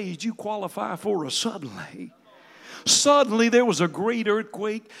and praised, you qualify for a suddenly. Suddenly there was a great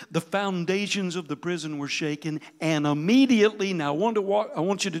earthquake. The foundations of the prison were shaken. And immediately, now I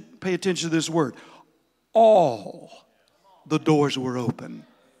want you to pay attention to this word. All the doors were open.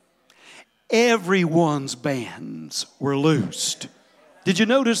 Everyone's bands were loosed. Did you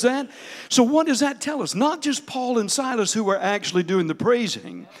notice that? So what does that tell us? Not just Paul and Silas who were actually doing the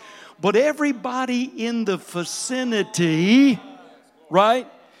praising, but everybody in the vicinity, right,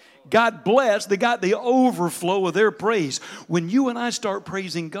 got blessed. They got the overflow of their praise. When you and I start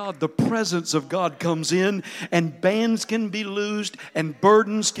praising God, the presence of God comes in, and bands can be loosed, and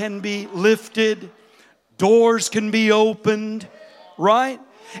burdens can be lifted, doors can be opened, right?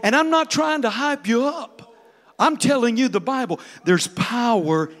 And I'm not trying to hype you up. I'm telling you the Bible, there's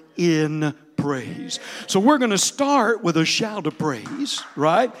power in praise. So we're going to start with a shout of praise,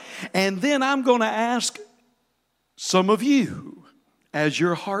 right? And then I'm going to ask some of you, as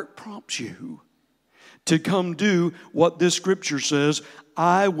your heart prompts you, to come do what this scripture says.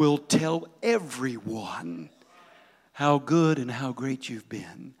 I will tell everyone how good and how great you've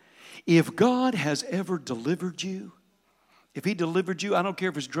been. If God has ever delivered you, if He delivered you, I don't care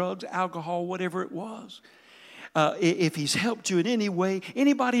if it's drugs, alcohol, whatever it was. If He's helped you in any way.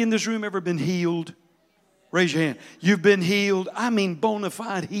 Anybody in this room ever been healed? Raise your hand. You've been healed. I mean bona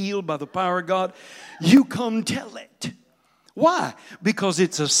fide healed by the power of God. You come tell it. Why? Because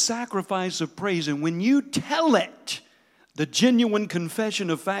it's a sacrifice of praise. And when you tell it, the genuine confession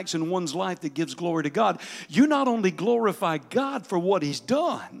of facts in one's life that gives glory to God, you not only glorify God for what He's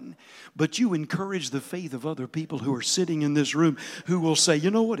done, but you encourage the faith of other people who are sitting in this room who will say,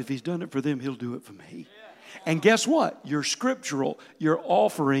 you know what, if He's done it for them, He'll do it for me. And guess what? You're scriptural. You're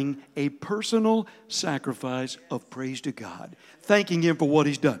offering a personal sacrifice of praise to God, thanking Him for what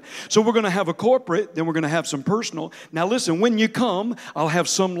He's done. So we're going to have a corporate, then we're going to have some personal. Now listen, when you come, I'll have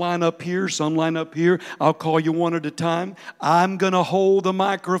some line up here, some line up here. I'll call you one at a time. I'm going to hold the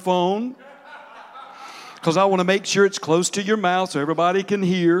microphone because I want to make sure it's close to your mouth so everybody can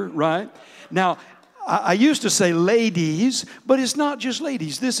hear, right? Now, I used to say ladies, but it's not just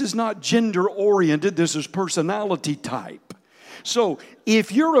ladies. This is not gender-oriented. This is personality type. So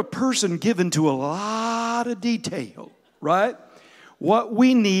if you're a person given to a lot of detail, right, what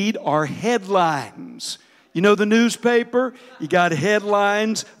we need are headlines. You know the newspaper? You got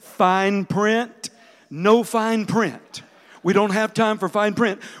headlines, fine print, no fine print. We don't have time for fine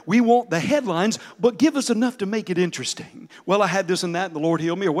print. We want the headlines, but give us enough to make it interesting. Well, I had this and that, and the Lord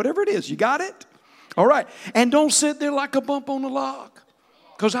healed me, or whatever it is. You got it? All right. And don't sit there like a bump on a log,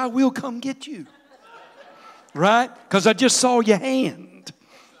 because I will come get you. Right? Because I just saw your hand.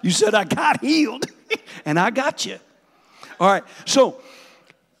 You said I got healed, and I got you. All right. So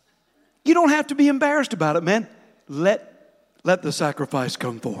you don't have to be embarrassed about it, man. let the sacrifice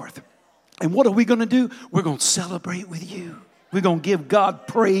come forth. And what are we going to do? We're going to celebrate with you. We're going to give God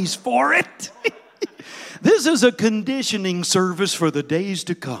praise for it. This is a conditioning service for the days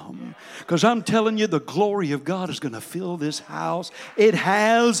to come. Because I'm telling you, the glory of God is going to fill this house. It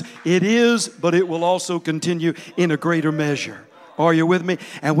has, it is, but it will also continue in a greater measure. Are you with me?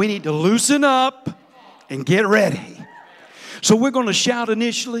 And we need to loosen up and get ready. So we're going to shout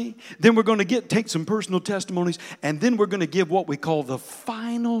initially, then we're going to take some personal testimonies, and then we're going to give what we call the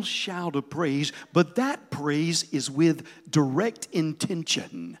final shout of praise. But that praise is with direct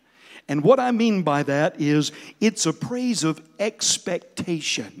intention. And what I mean by that is it's a praise of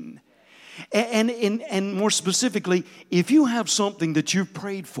expectation. And more specifically, if you have something that you've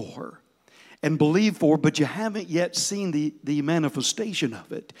prayed for and believed for, but you haven't yet seen the manifestation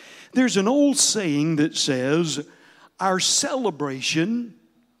of it, there's an old saying that says, our celebration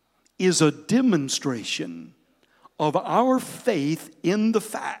is a demonstration of our faith in the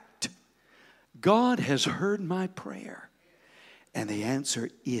fact God has heard my prayer, and the answer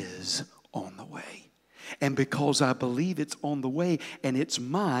is on the way. And because I believe it's on the way and it's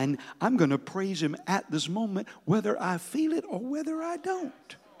mine, I'm going to praise Him at this moment, whether I feel it or whether I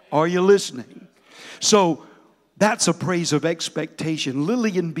don't. Are you listening? So that's a praise of expectation.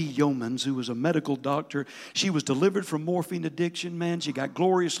 Lillian B. Yeomans, who was a medical doctor, she was delivered from morphine addiction, man. She got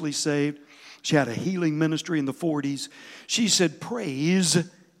gloriously saved. She had a healing ministry in the 40s. She said, praise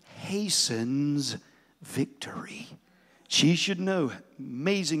hastens victory. She should know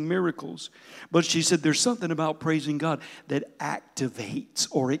amazing miracles. But she said there's something about praising God that activates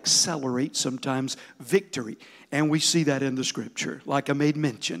or accelerates sometimes victory. And we see that in the scripture, like I made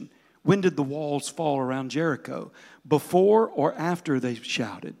mention. When did the walls fall around Jericho? Before or after they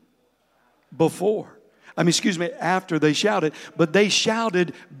shouted? Before. After they shouted. But they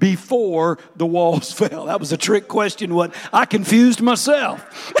shouted before the walls fell. That was a trick question. I confused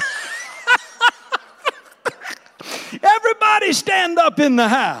myself. Everybody stand up in the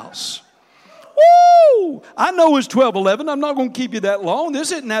house. Woo! I know it's 12:11. I'm not going to keep you that long.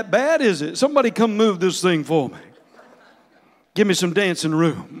 This isn't that bad, is it? Somebody come move this thing for me. Give me some dancing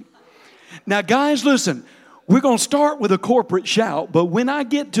room. Now, guys, listen. We're going to start with a corporate shout, but when I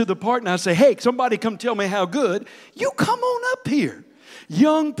get to the part and I say, hey, somebody come tell me how good, you come on up here.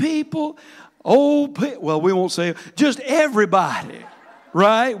 Young people, old people, well, we won't say, just everybody,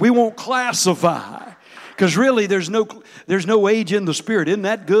 right? We won't classify. Because really, there's no age in the spirit. Isn't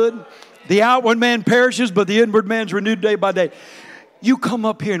that good? The outward man perishes, but the inward man's renewed day by day. You come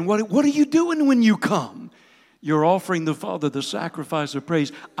up here, and what are you doing when you come? You're offering the Father the sacrifice of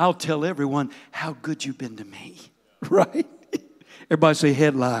praise. I'll tell everyone how good you've been to me. Right? Everybody say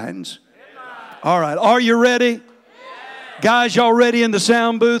headlines. All right. Are you ready? Yeah. Guys, y'all ready in the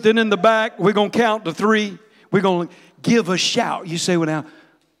sound booth and in the back? We're going to count to 3. We're going to give a shout. You say, well, now,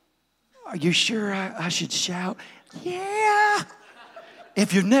 are you sure I should shout? Yeah.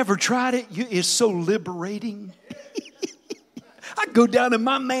 If you've never tried it, it's so liberating. I go down in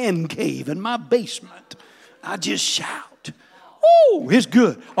my man cave in my basement. I just shout. Oh, it's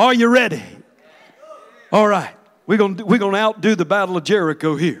good. Are you ready? All right. We're gonna outdo the Battle of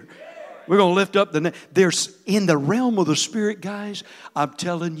Jericho here. We're going to lift up there's in the realm of the Spirit, guys, I'm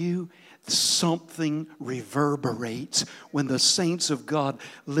telling you, something reverberates when the saints of God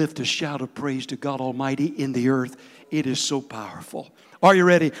lift a shout of praise to God Almighty in the earth. It is so powerful. Are you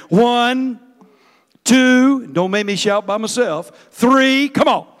ready? 1, 2, don't make me shout by myself. 3, come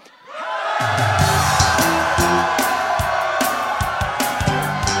on.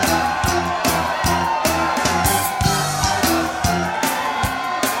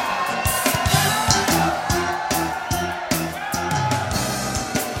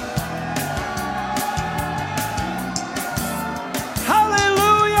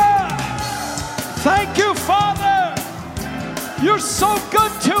 Thank you, Father. You're so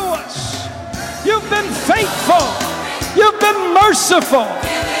good to us. You've been faithful. You've been merciful.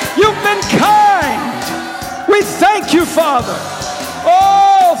 You've been kind. We thank you, Father.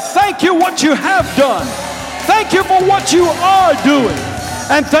 Oh, thank you what you have done. Thank you for what you are doing.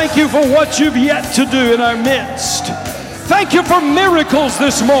 And thank you for what you've yet to do in our midst. Thank you for miracles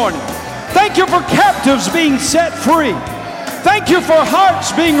this morning. Thank you for captives being set free. Thank you for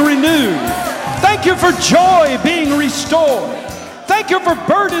hearts being renewed. Thank you for joy being restored. Thank you for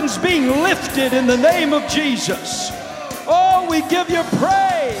burdens being lifted in the name of Jesus. Oh, we give you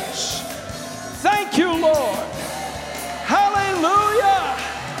praise. Thank you, Lord. Hallelujah.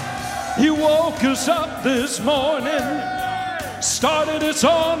 You woke us up this morning, started us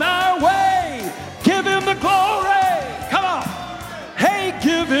on our way. Give him the glory. Come on. Hey,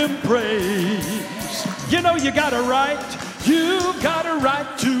 give him praise. You know you got a right. You got a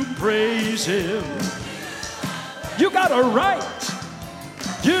right to praise him. You got a right.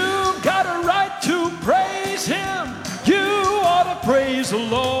 You got a right to praise him. You ought to praise the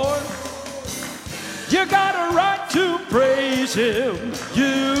Lord. You got a right to praise him.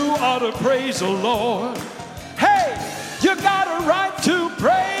 You ought to praise the Lord. Hey, you got a right to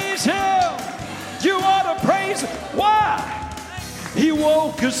praise him. You ought to praise him. Why? He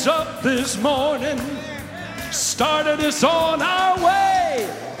woke us up this morning, started us on our way.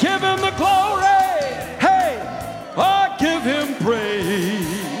 Give him the glory. Hey, oh, give him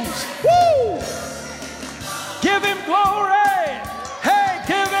praise. Woo! Give him glory. Hey,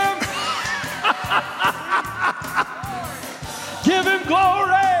 give him. Give him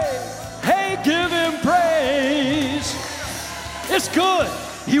glory. Hey, give him praise. It's good.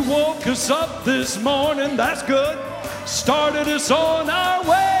 He woke us up this morning. That's good. Started us on our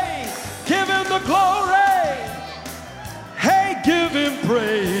way. Give him the glory. Hey, give him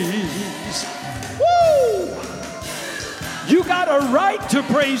praise. Woo! You got a right to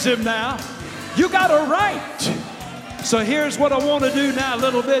praise him now. You got a right. So here's what I want to do now a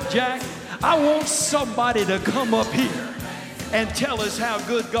little bit, Jack. I want somebody to come up here and tell us how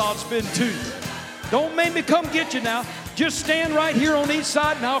good God's been to you. Don't make me come get you now. Just stand right here on each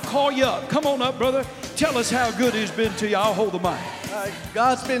side and I'll call you up. Come on up, brother. Tell us how good he's been to you. I'll hold the mic.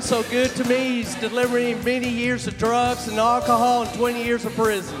 God's been so good to me. He's delivered me many years of drugs and alcohol and 20 years of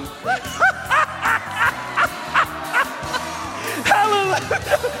prison. Hallelujah.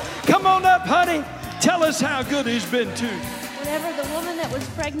 Come on up, honey. Tell us how good he's been to you. Whenever the woman that was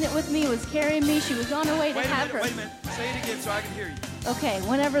pregnant with me was carrying me, she was on her way to have her. Wait a minute. Say it again so I can hear you. Okay,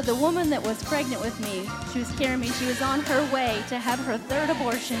 whenever the woman that was pregnant with me, she was carrying me, she was on her way to have her third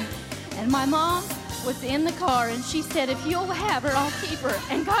abortion. And my mom was in the car and she said, if you'll have her, I'll keep her.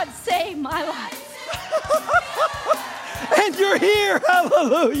 And God saved my life. And you're here.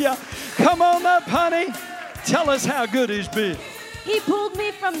 Hallelujah. Come on up, honey. Tell us how good he's been. He pulled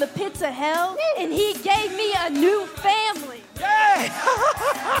me from the pits of hell and he gave me a new family. Hey!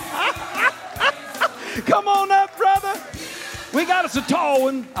 Come on up, brother. We got us a tall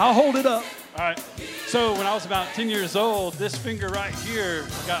one. I'll hold it up. All right. So when I was about 10 years old, this finger right here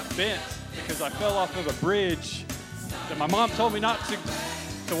got bent because I fell off of a bridge that my mom told me not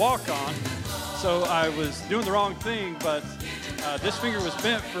to walk on. So I was doing the wrong thing, but this finger was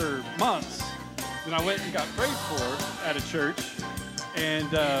bent for months. Then I went and got prayed for at a church, and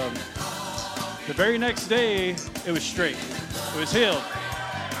the very next day, it was straight. It was healed.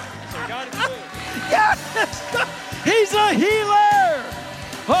 So God is good. Yes! He's a healer!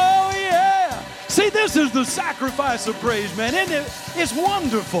 Oh, yeah! See, this is the sacrifice of praise, man, isn't it? It's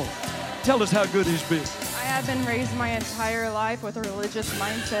wonderful. Tell us how good he's been. I have been raised my entire life with a religious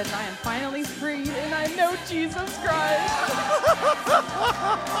mindset, and I am finally freed, and I know Jesus Christ.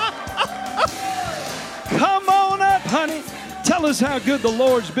 Come on up, honey. Tell us how good the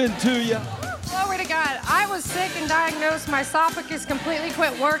Lord's been to you. Glory to God. I was sick and diagnosed. My esophagus completely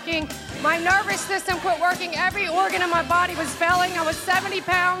quit working. My nervous system quit working. Every organ in my body was failing. I was 70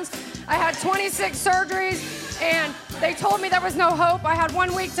 pounds. I had 26 surgeries, and they told me there was no hope. I had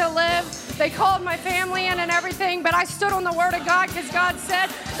 1 week to live. They called my family in and everything, but I stood on the word of God because God said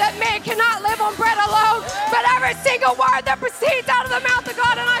that man cannot live on bread alone, but every single word that proceeds out of the mouth of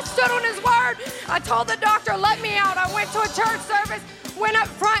God, and I stood on his word. I told the doctor, let me out. I went to a church service, went up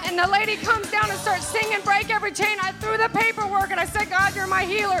front, and the lady comes down and starts singing Break Every Chain. I threw the paperwork, and I said, God, you're my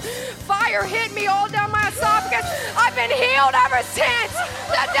healer. Fire hit me all down my esophagus. I've been healed ever since.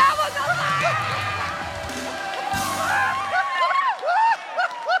 The devil's a liar.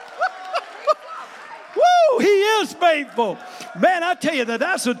 Woo! He is faithful. Man, I tell you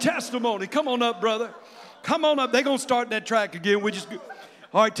that's a testimony. Come on up, brother. Come on up. They're going to start that track again.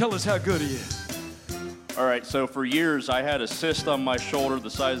 All right, tell us how good he is. All right, so for years, I had a cyst on my shoulder the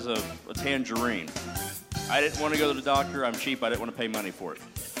size of a tangerine. I didn't want to go to the doctor. I'm cheap. I didn't want to pay money for it.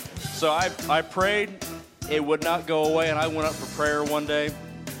 So I prayed. It would not go away, and I went up for prayer one day,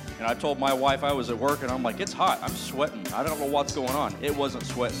 and I told my wife I was at work, and I'm like, it's hot. I'm sweating. I don't know what's going on. It wasn't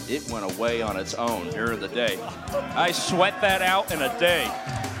sweating. It went away on its own during the day. I sweat that out in a day.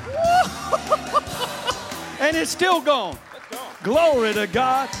 And it's still gone. Glory to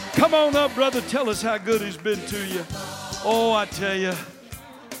God. Come on up, brother. Tell us how good he's been to you. Oh, I tell you,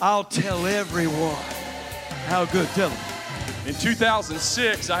 I'll tell everyone how good. Tell them. In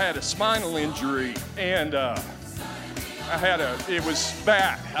 2006, I had a spinal injury, and it was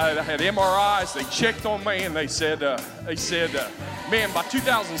bad. I had MRIs. They checked on me, and they said, man, by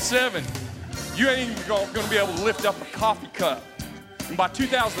 2007, you ain't even going to be able to lift up a coffee cup. And by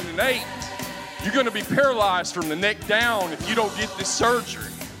 2008, You're going to be paralyzed from the neck down if you don't get this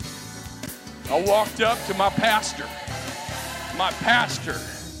surgery. I walked up to my pastor,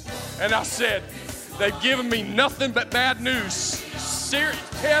 and I said, they've given me nothing but bad news. Serious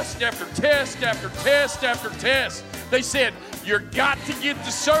test after test after test after test. They said, you've got to get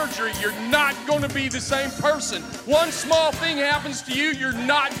the surgery. You're not going to be the same person. One small thing happens to you, you're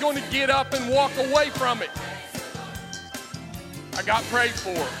not going to get up and walk away from it. I got prayed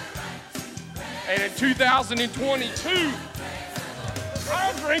for. And in 2022,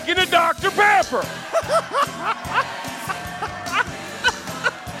 I'm drinking a Dr. Pepper.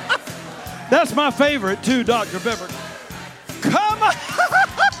 That's my favorite too, Dr. Pepper. Come on.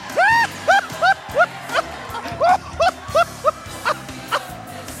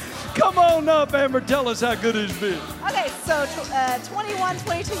 Come on up, Amber. Tell us how good it's been. Okay, so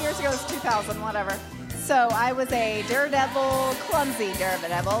 22 years ago, it's 2000, whatever. So I was a daredevil, clumsy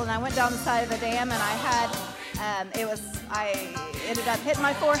daredevil, and I went down the side of a dam, and I had, I ended up hitting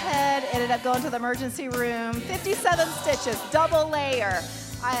my forehead, ended up going to the emergency room, 57 stitches, double layer.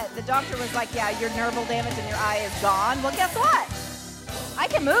 The doctor was like, yeah, your nerval damage in your eye is gone. Well, guess what? I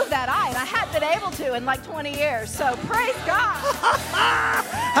can move that eye, and I hadn't been able to in like 20 years, so praise God.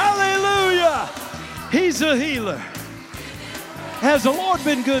 Hallelujah. He's a healer. Has the Lord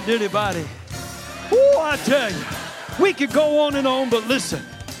been good to anybody? Oh, I tell you, we could go on and on, but listen,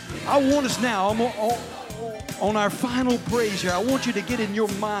 I want us now, on our final praise here, I want you to get in your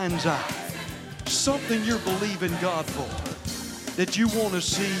mind's eye something you're believing God for, that you want to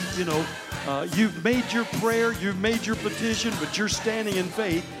see, you've made your prayer, you've made your petition, but you're standing in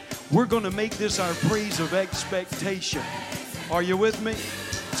faith. We're going to make this our praise of expectation. Are you with me?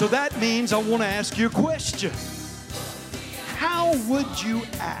 So that means I want to ask you a question. How would you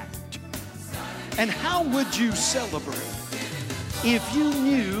act? And how would you celebrate if you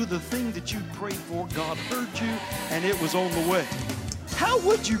knew the thing that you prayed for, God heard you, and it was on the way? How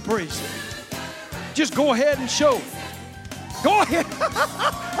would you praise Him? Just go ahead and show it. Go ahead.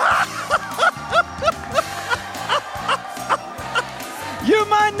 You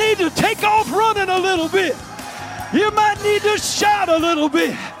might need to take off running a little bit. You might need to shout a little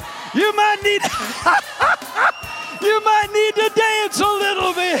bit. You might need to dance a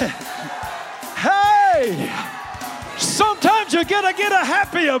little bit. Hey, sometimes you gotta get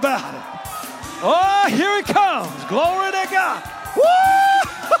happy about it. Oh, here it comes. Glory to God. Woo!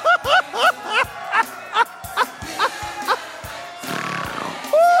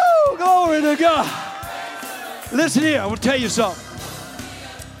 Woo! Glory to God. Listen here, I will tell you something.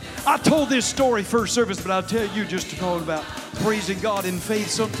 I told this story first service, but I'll tell you just to talk about praising God in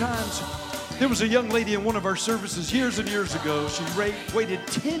faith sometimes. There was a young lady in one of our services years and years ago. She waited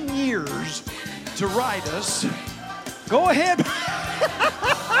 10 years to write us. Go ahead.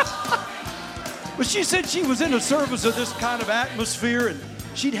 But she said she was in a service of this kind of atmosphere, and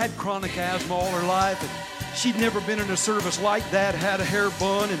she'd had chronic asthma all her life, and she'd never been in a service like that, had a hair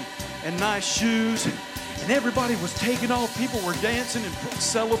bun and nice shoes, and everybody was taking off. People were dancing and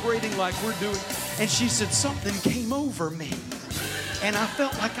celebrating like we're doing. And she said, something came over me, and I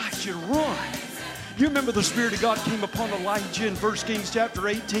felt like I should run. You remember the Spirit of God came upon Elijah in 1 Kings chapter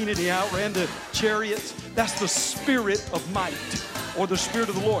 18, and he outran the chariots. That's the Spirit of might, or the Spirit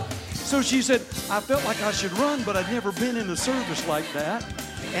of the Lord. So she said, I felt like I should run, but I'd never been in a service like that.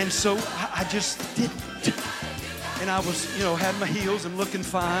 And so I just didn't. And I was, had my heels and looking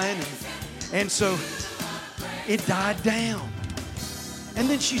fine. And so it died down. And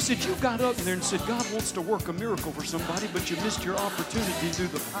then she said, you got up there and said, God wants to work a miracle for somebody, but you missed your opportunity through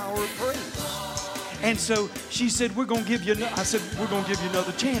the power of praise. And so she said, we're going to give you, I said, we're going to give you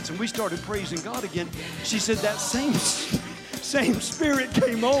another chance. And we started praising God again. She said, that same Spirit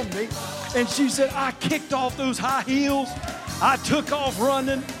came on me. And she said, I kicked off those high heels. I took off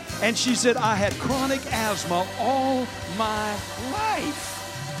running. And she said, I had chronic asthma all my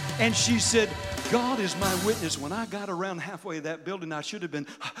life. And she said, God is my witness. When I got around halfway of that building, I should have been,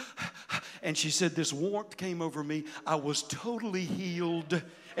 and she said, this warmth came over me. I was totally healed.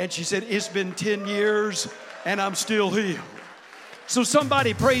 And she said, it's been 10 years and I'm still healed. So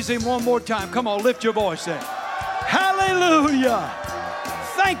somebody praise Him one more time. Come on, lift your voice there. Hallelujah.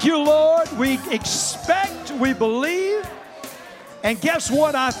 Thank you, Lord. We expect, we believe. And guess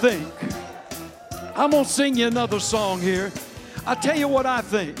what I think? I'm going to sing you another song here. I'll tell you what I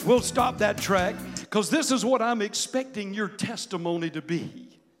think. We'll stop that track because this is what I'm expecting your testimony to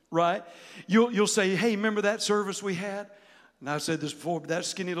be, right? You'll say, hey, remember that service we had? And I said this before, but that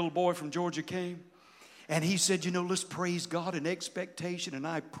skinny little boy from Georgia came. And he said, you know, let's praise God in expectation. And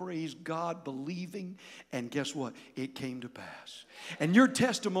I praised God believing. And guess what? It came to pass. And your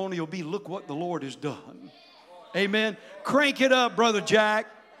testimony will be, look what the Lord has done. Amen. Crank it up, Brother Jack.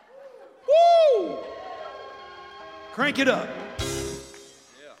 Woo! Crank it up.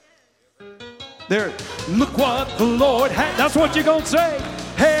 There. Look what the Lord had. That's what you're going to say.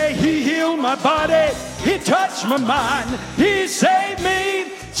 Hey, he healed my body. He touched my mind. He saved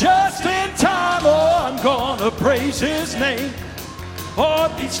me just in time. Oh, I'm going to praise his name.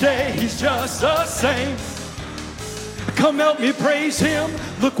 Oh, each day he's just the same. Come help me praise him.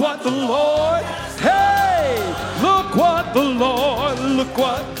 Look what the Lord. Hey, look what the Lord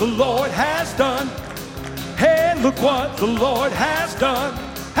has done. Hey, look what the Lord has done.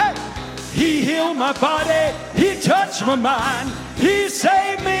 Hey, he healed my body. He touched my mind. He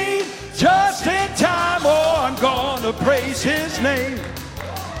saved me just in time. Oh, I'm gonna praise his name.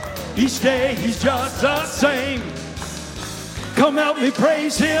 Each day he's just the same. Come help me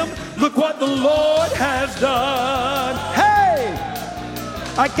praise him. Look what the Lord has done. Hey,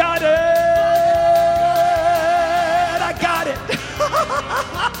 I got it. I got it.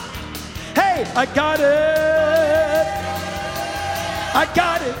 Hey, I got it. I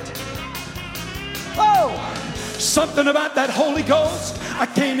got it. Oh, something about that Holy Ghost. I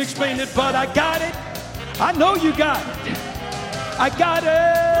can't explain it, but I got it. I know you got it. I got it.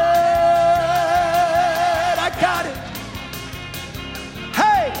 I got it.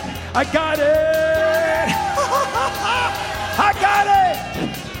 Hey, I got it. I got it.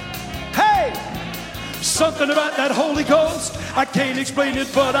 Hey, something about that Holy Ghost. I can't explain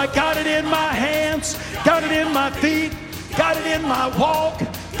it, but I got it in my hands, got it in my feet, got it in my walk,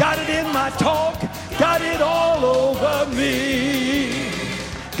 got it in my talk, got it all over me.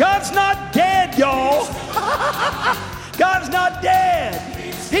 God's not dead, y'all. God's not dead.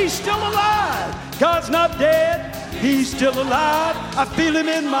 He's still alive. God's not dead. He's still alive. I feel him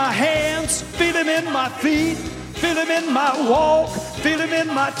in my hands, feel him in my feet, feel him in my walk, feel him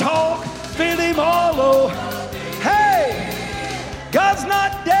in my talk, feel him all over. Hey, God's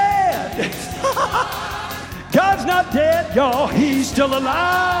not dead. God's not dead, y'all. He's still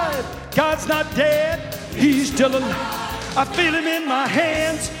alive. God's not dead. He's still alive. I feel him in my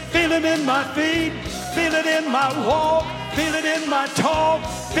hands, feel him in my feet, feel it in my walk, feel it in my talk,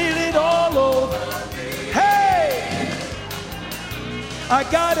 feel it all over. Hey, I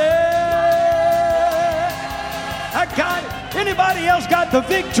got it. I got it. Anybody else got the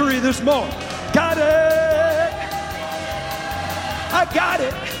victory this morning? Got it. I got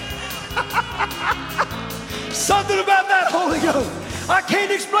it. Something about that Holy Ghost. I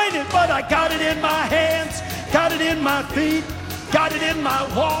can't explain it, but I got it in my hands, got it in my feet, got it in my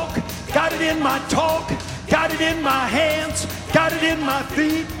walk, got it in my talk, got it in my hands, got it in my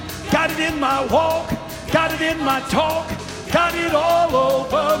feet, got it in my walk, got it in my talk, got it all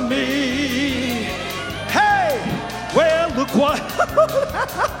over me. Hey, well, look what.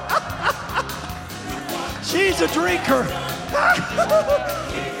 She's a drinker.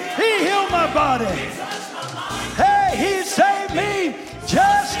 He healed my body. Hey, he saved me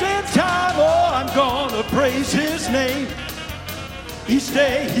just in time. Oh, I'm gonna praise his name. Each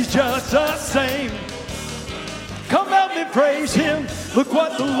day he's just the same. Come help me praise him. Look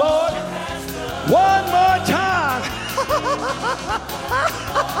what the Lord. One more time.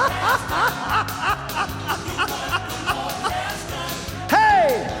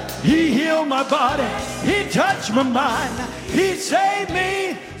 Hey, he healed my body. He touched my mind. He saved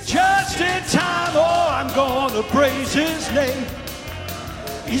me just in time. Oh, I'm gonna praise his name.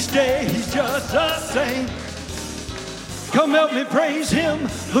 Each day he's just the same. Come help me praise him.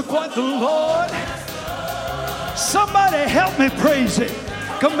 Look what the Lord. Somebody help me praise him.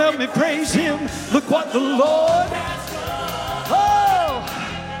 Come help me praise him. Look what the Lord. Oh,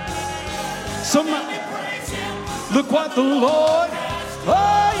 somebody. Look what the Lord.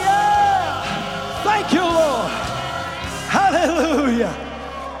 Oh yeah. Thank you, Lord. Hallelujah.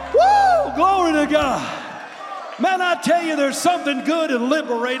 Woo! Glory to God. Man, I tell you, there's something good and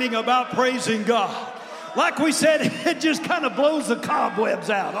liberating about praising God. Like we said, it just kind of blows the cobwebs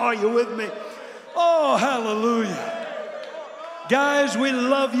out. Are you with me? Oh, hallelujah. Guys, we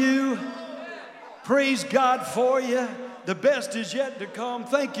love you. Praise God for you. The best is yet to come.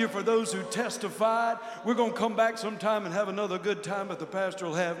 Thank you for those who testified. We're going to come back sometime and have another good time if the pastor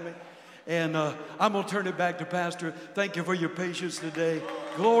will have me. And I'm going to turn it back to Pastor. Thank you for your patience today.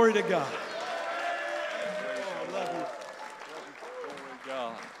 Glory to God.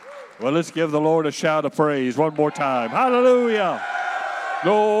 Well, let's give the Lord a shout of praise one more time. Hallelujah.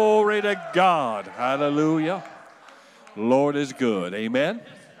 Glory to God. Hallelujah. Lord is good. Amen.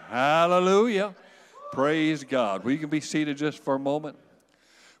 Hallelujah. Praise God. Well, you can be seated just for a moment.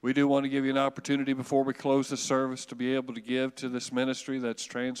 We do want to give you an opportunity before we close the service to be able to give to this ministry that's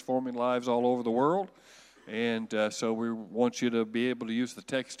transforming lives all over the world. And so we want you to be able to use the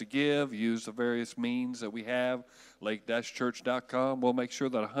text to give, use the various means that we have, lake-church.com. We'll make sure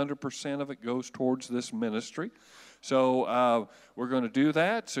that 100% of it goes towards this ministry. So we're going to do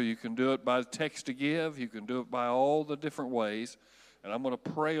that. So you can do it by the text to give. You can do it by all the different ways. And I'm going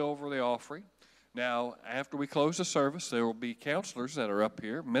to pray over the offering. Now, after we close the service, there will be counselors that are up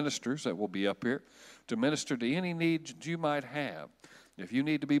here, ministers that will be up here to minister to any needs you might have. If you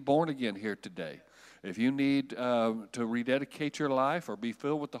need to be born again here today, if you need to rededicate your life or be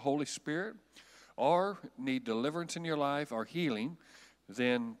filled with the Holy Spirit, or need deliverance in your life or healing,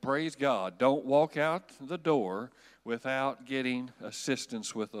 then praise God. Don't walk out the door without getting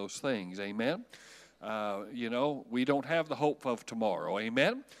assistance with those things. Amen? We don't have the hope of tomorrow.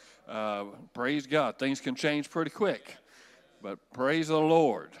 Amen? Praise God. Things can change pretty quick. But praise the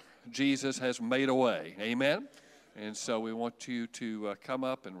Lord. Jesus has made a way. Amen? And so we want you to come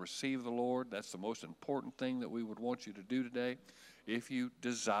up and receive the Lord. That's the most important thing that we would want you to do today if you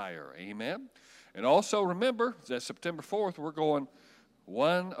desire. Amen? And also remember that September 4th, we're going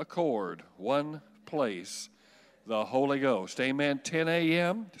one accord, one place, the Holy Ghost. Amen? 10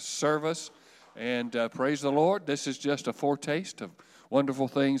 a.m. service. And praise the Lord. This is just a foretaste of wonderful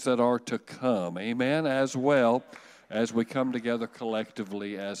things that are to come. Amen? As well as we come together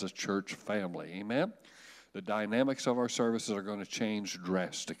collectively as a church family. Amen? The dynamics of our services are going to change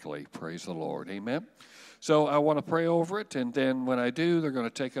drastically. Praise the Lord. Amen? So I want to pray over it, and then when I do, they're going to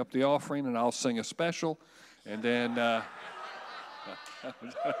take up the offering, and I'll sing a special, and then...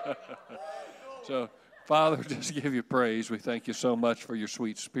 So, Father, just give you praise. We thank you so much for your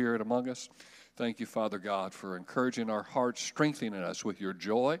sweet spirit among us. Thank you, Father God, for encouraging our hearts, strengthening us with your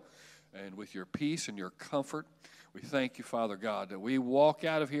joy and with your peace and your comfort. We thank you, Father God, that we walk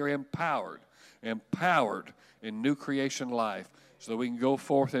out of here empowered in new creation life so that we can go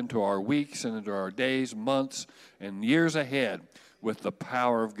forth into our weeks and into our days, months, and years ahead with the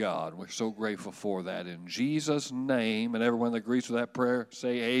power of God. We're so grateful for that. In Jesus' name, and everyone that agrees with that prayer,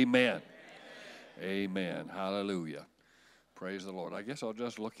 say amen. Amen. Hallelujah. Praise the Lord. I guess I'll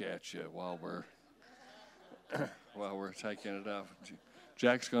just look at you while we're taking it up.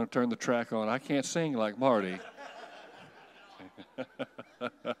 Jack's going to turn the track on. I can't sing like Marty.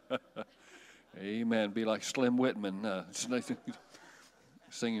 Amen. Be like Slim Whitman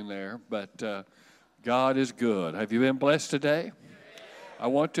singing there. But God is good. Have you been blessed today? I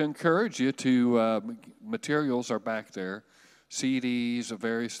want to encourage you to, materials are back there, CDs of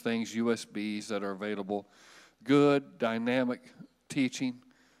various things, USBs that are available. Good, dynamic teaching,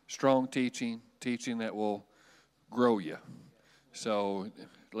 strong teaching that will grow you. So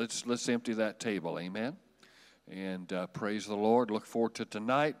let's empty that table, amen? And praise the Lord. Look forward to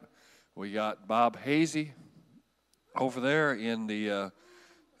tonight. We got Bob Hazy over there in the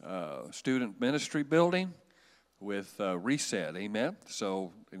student ministry building with Reset, amen?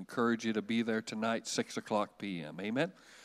 So encourage you to be there tonight, 6 o'clock p.m., amen?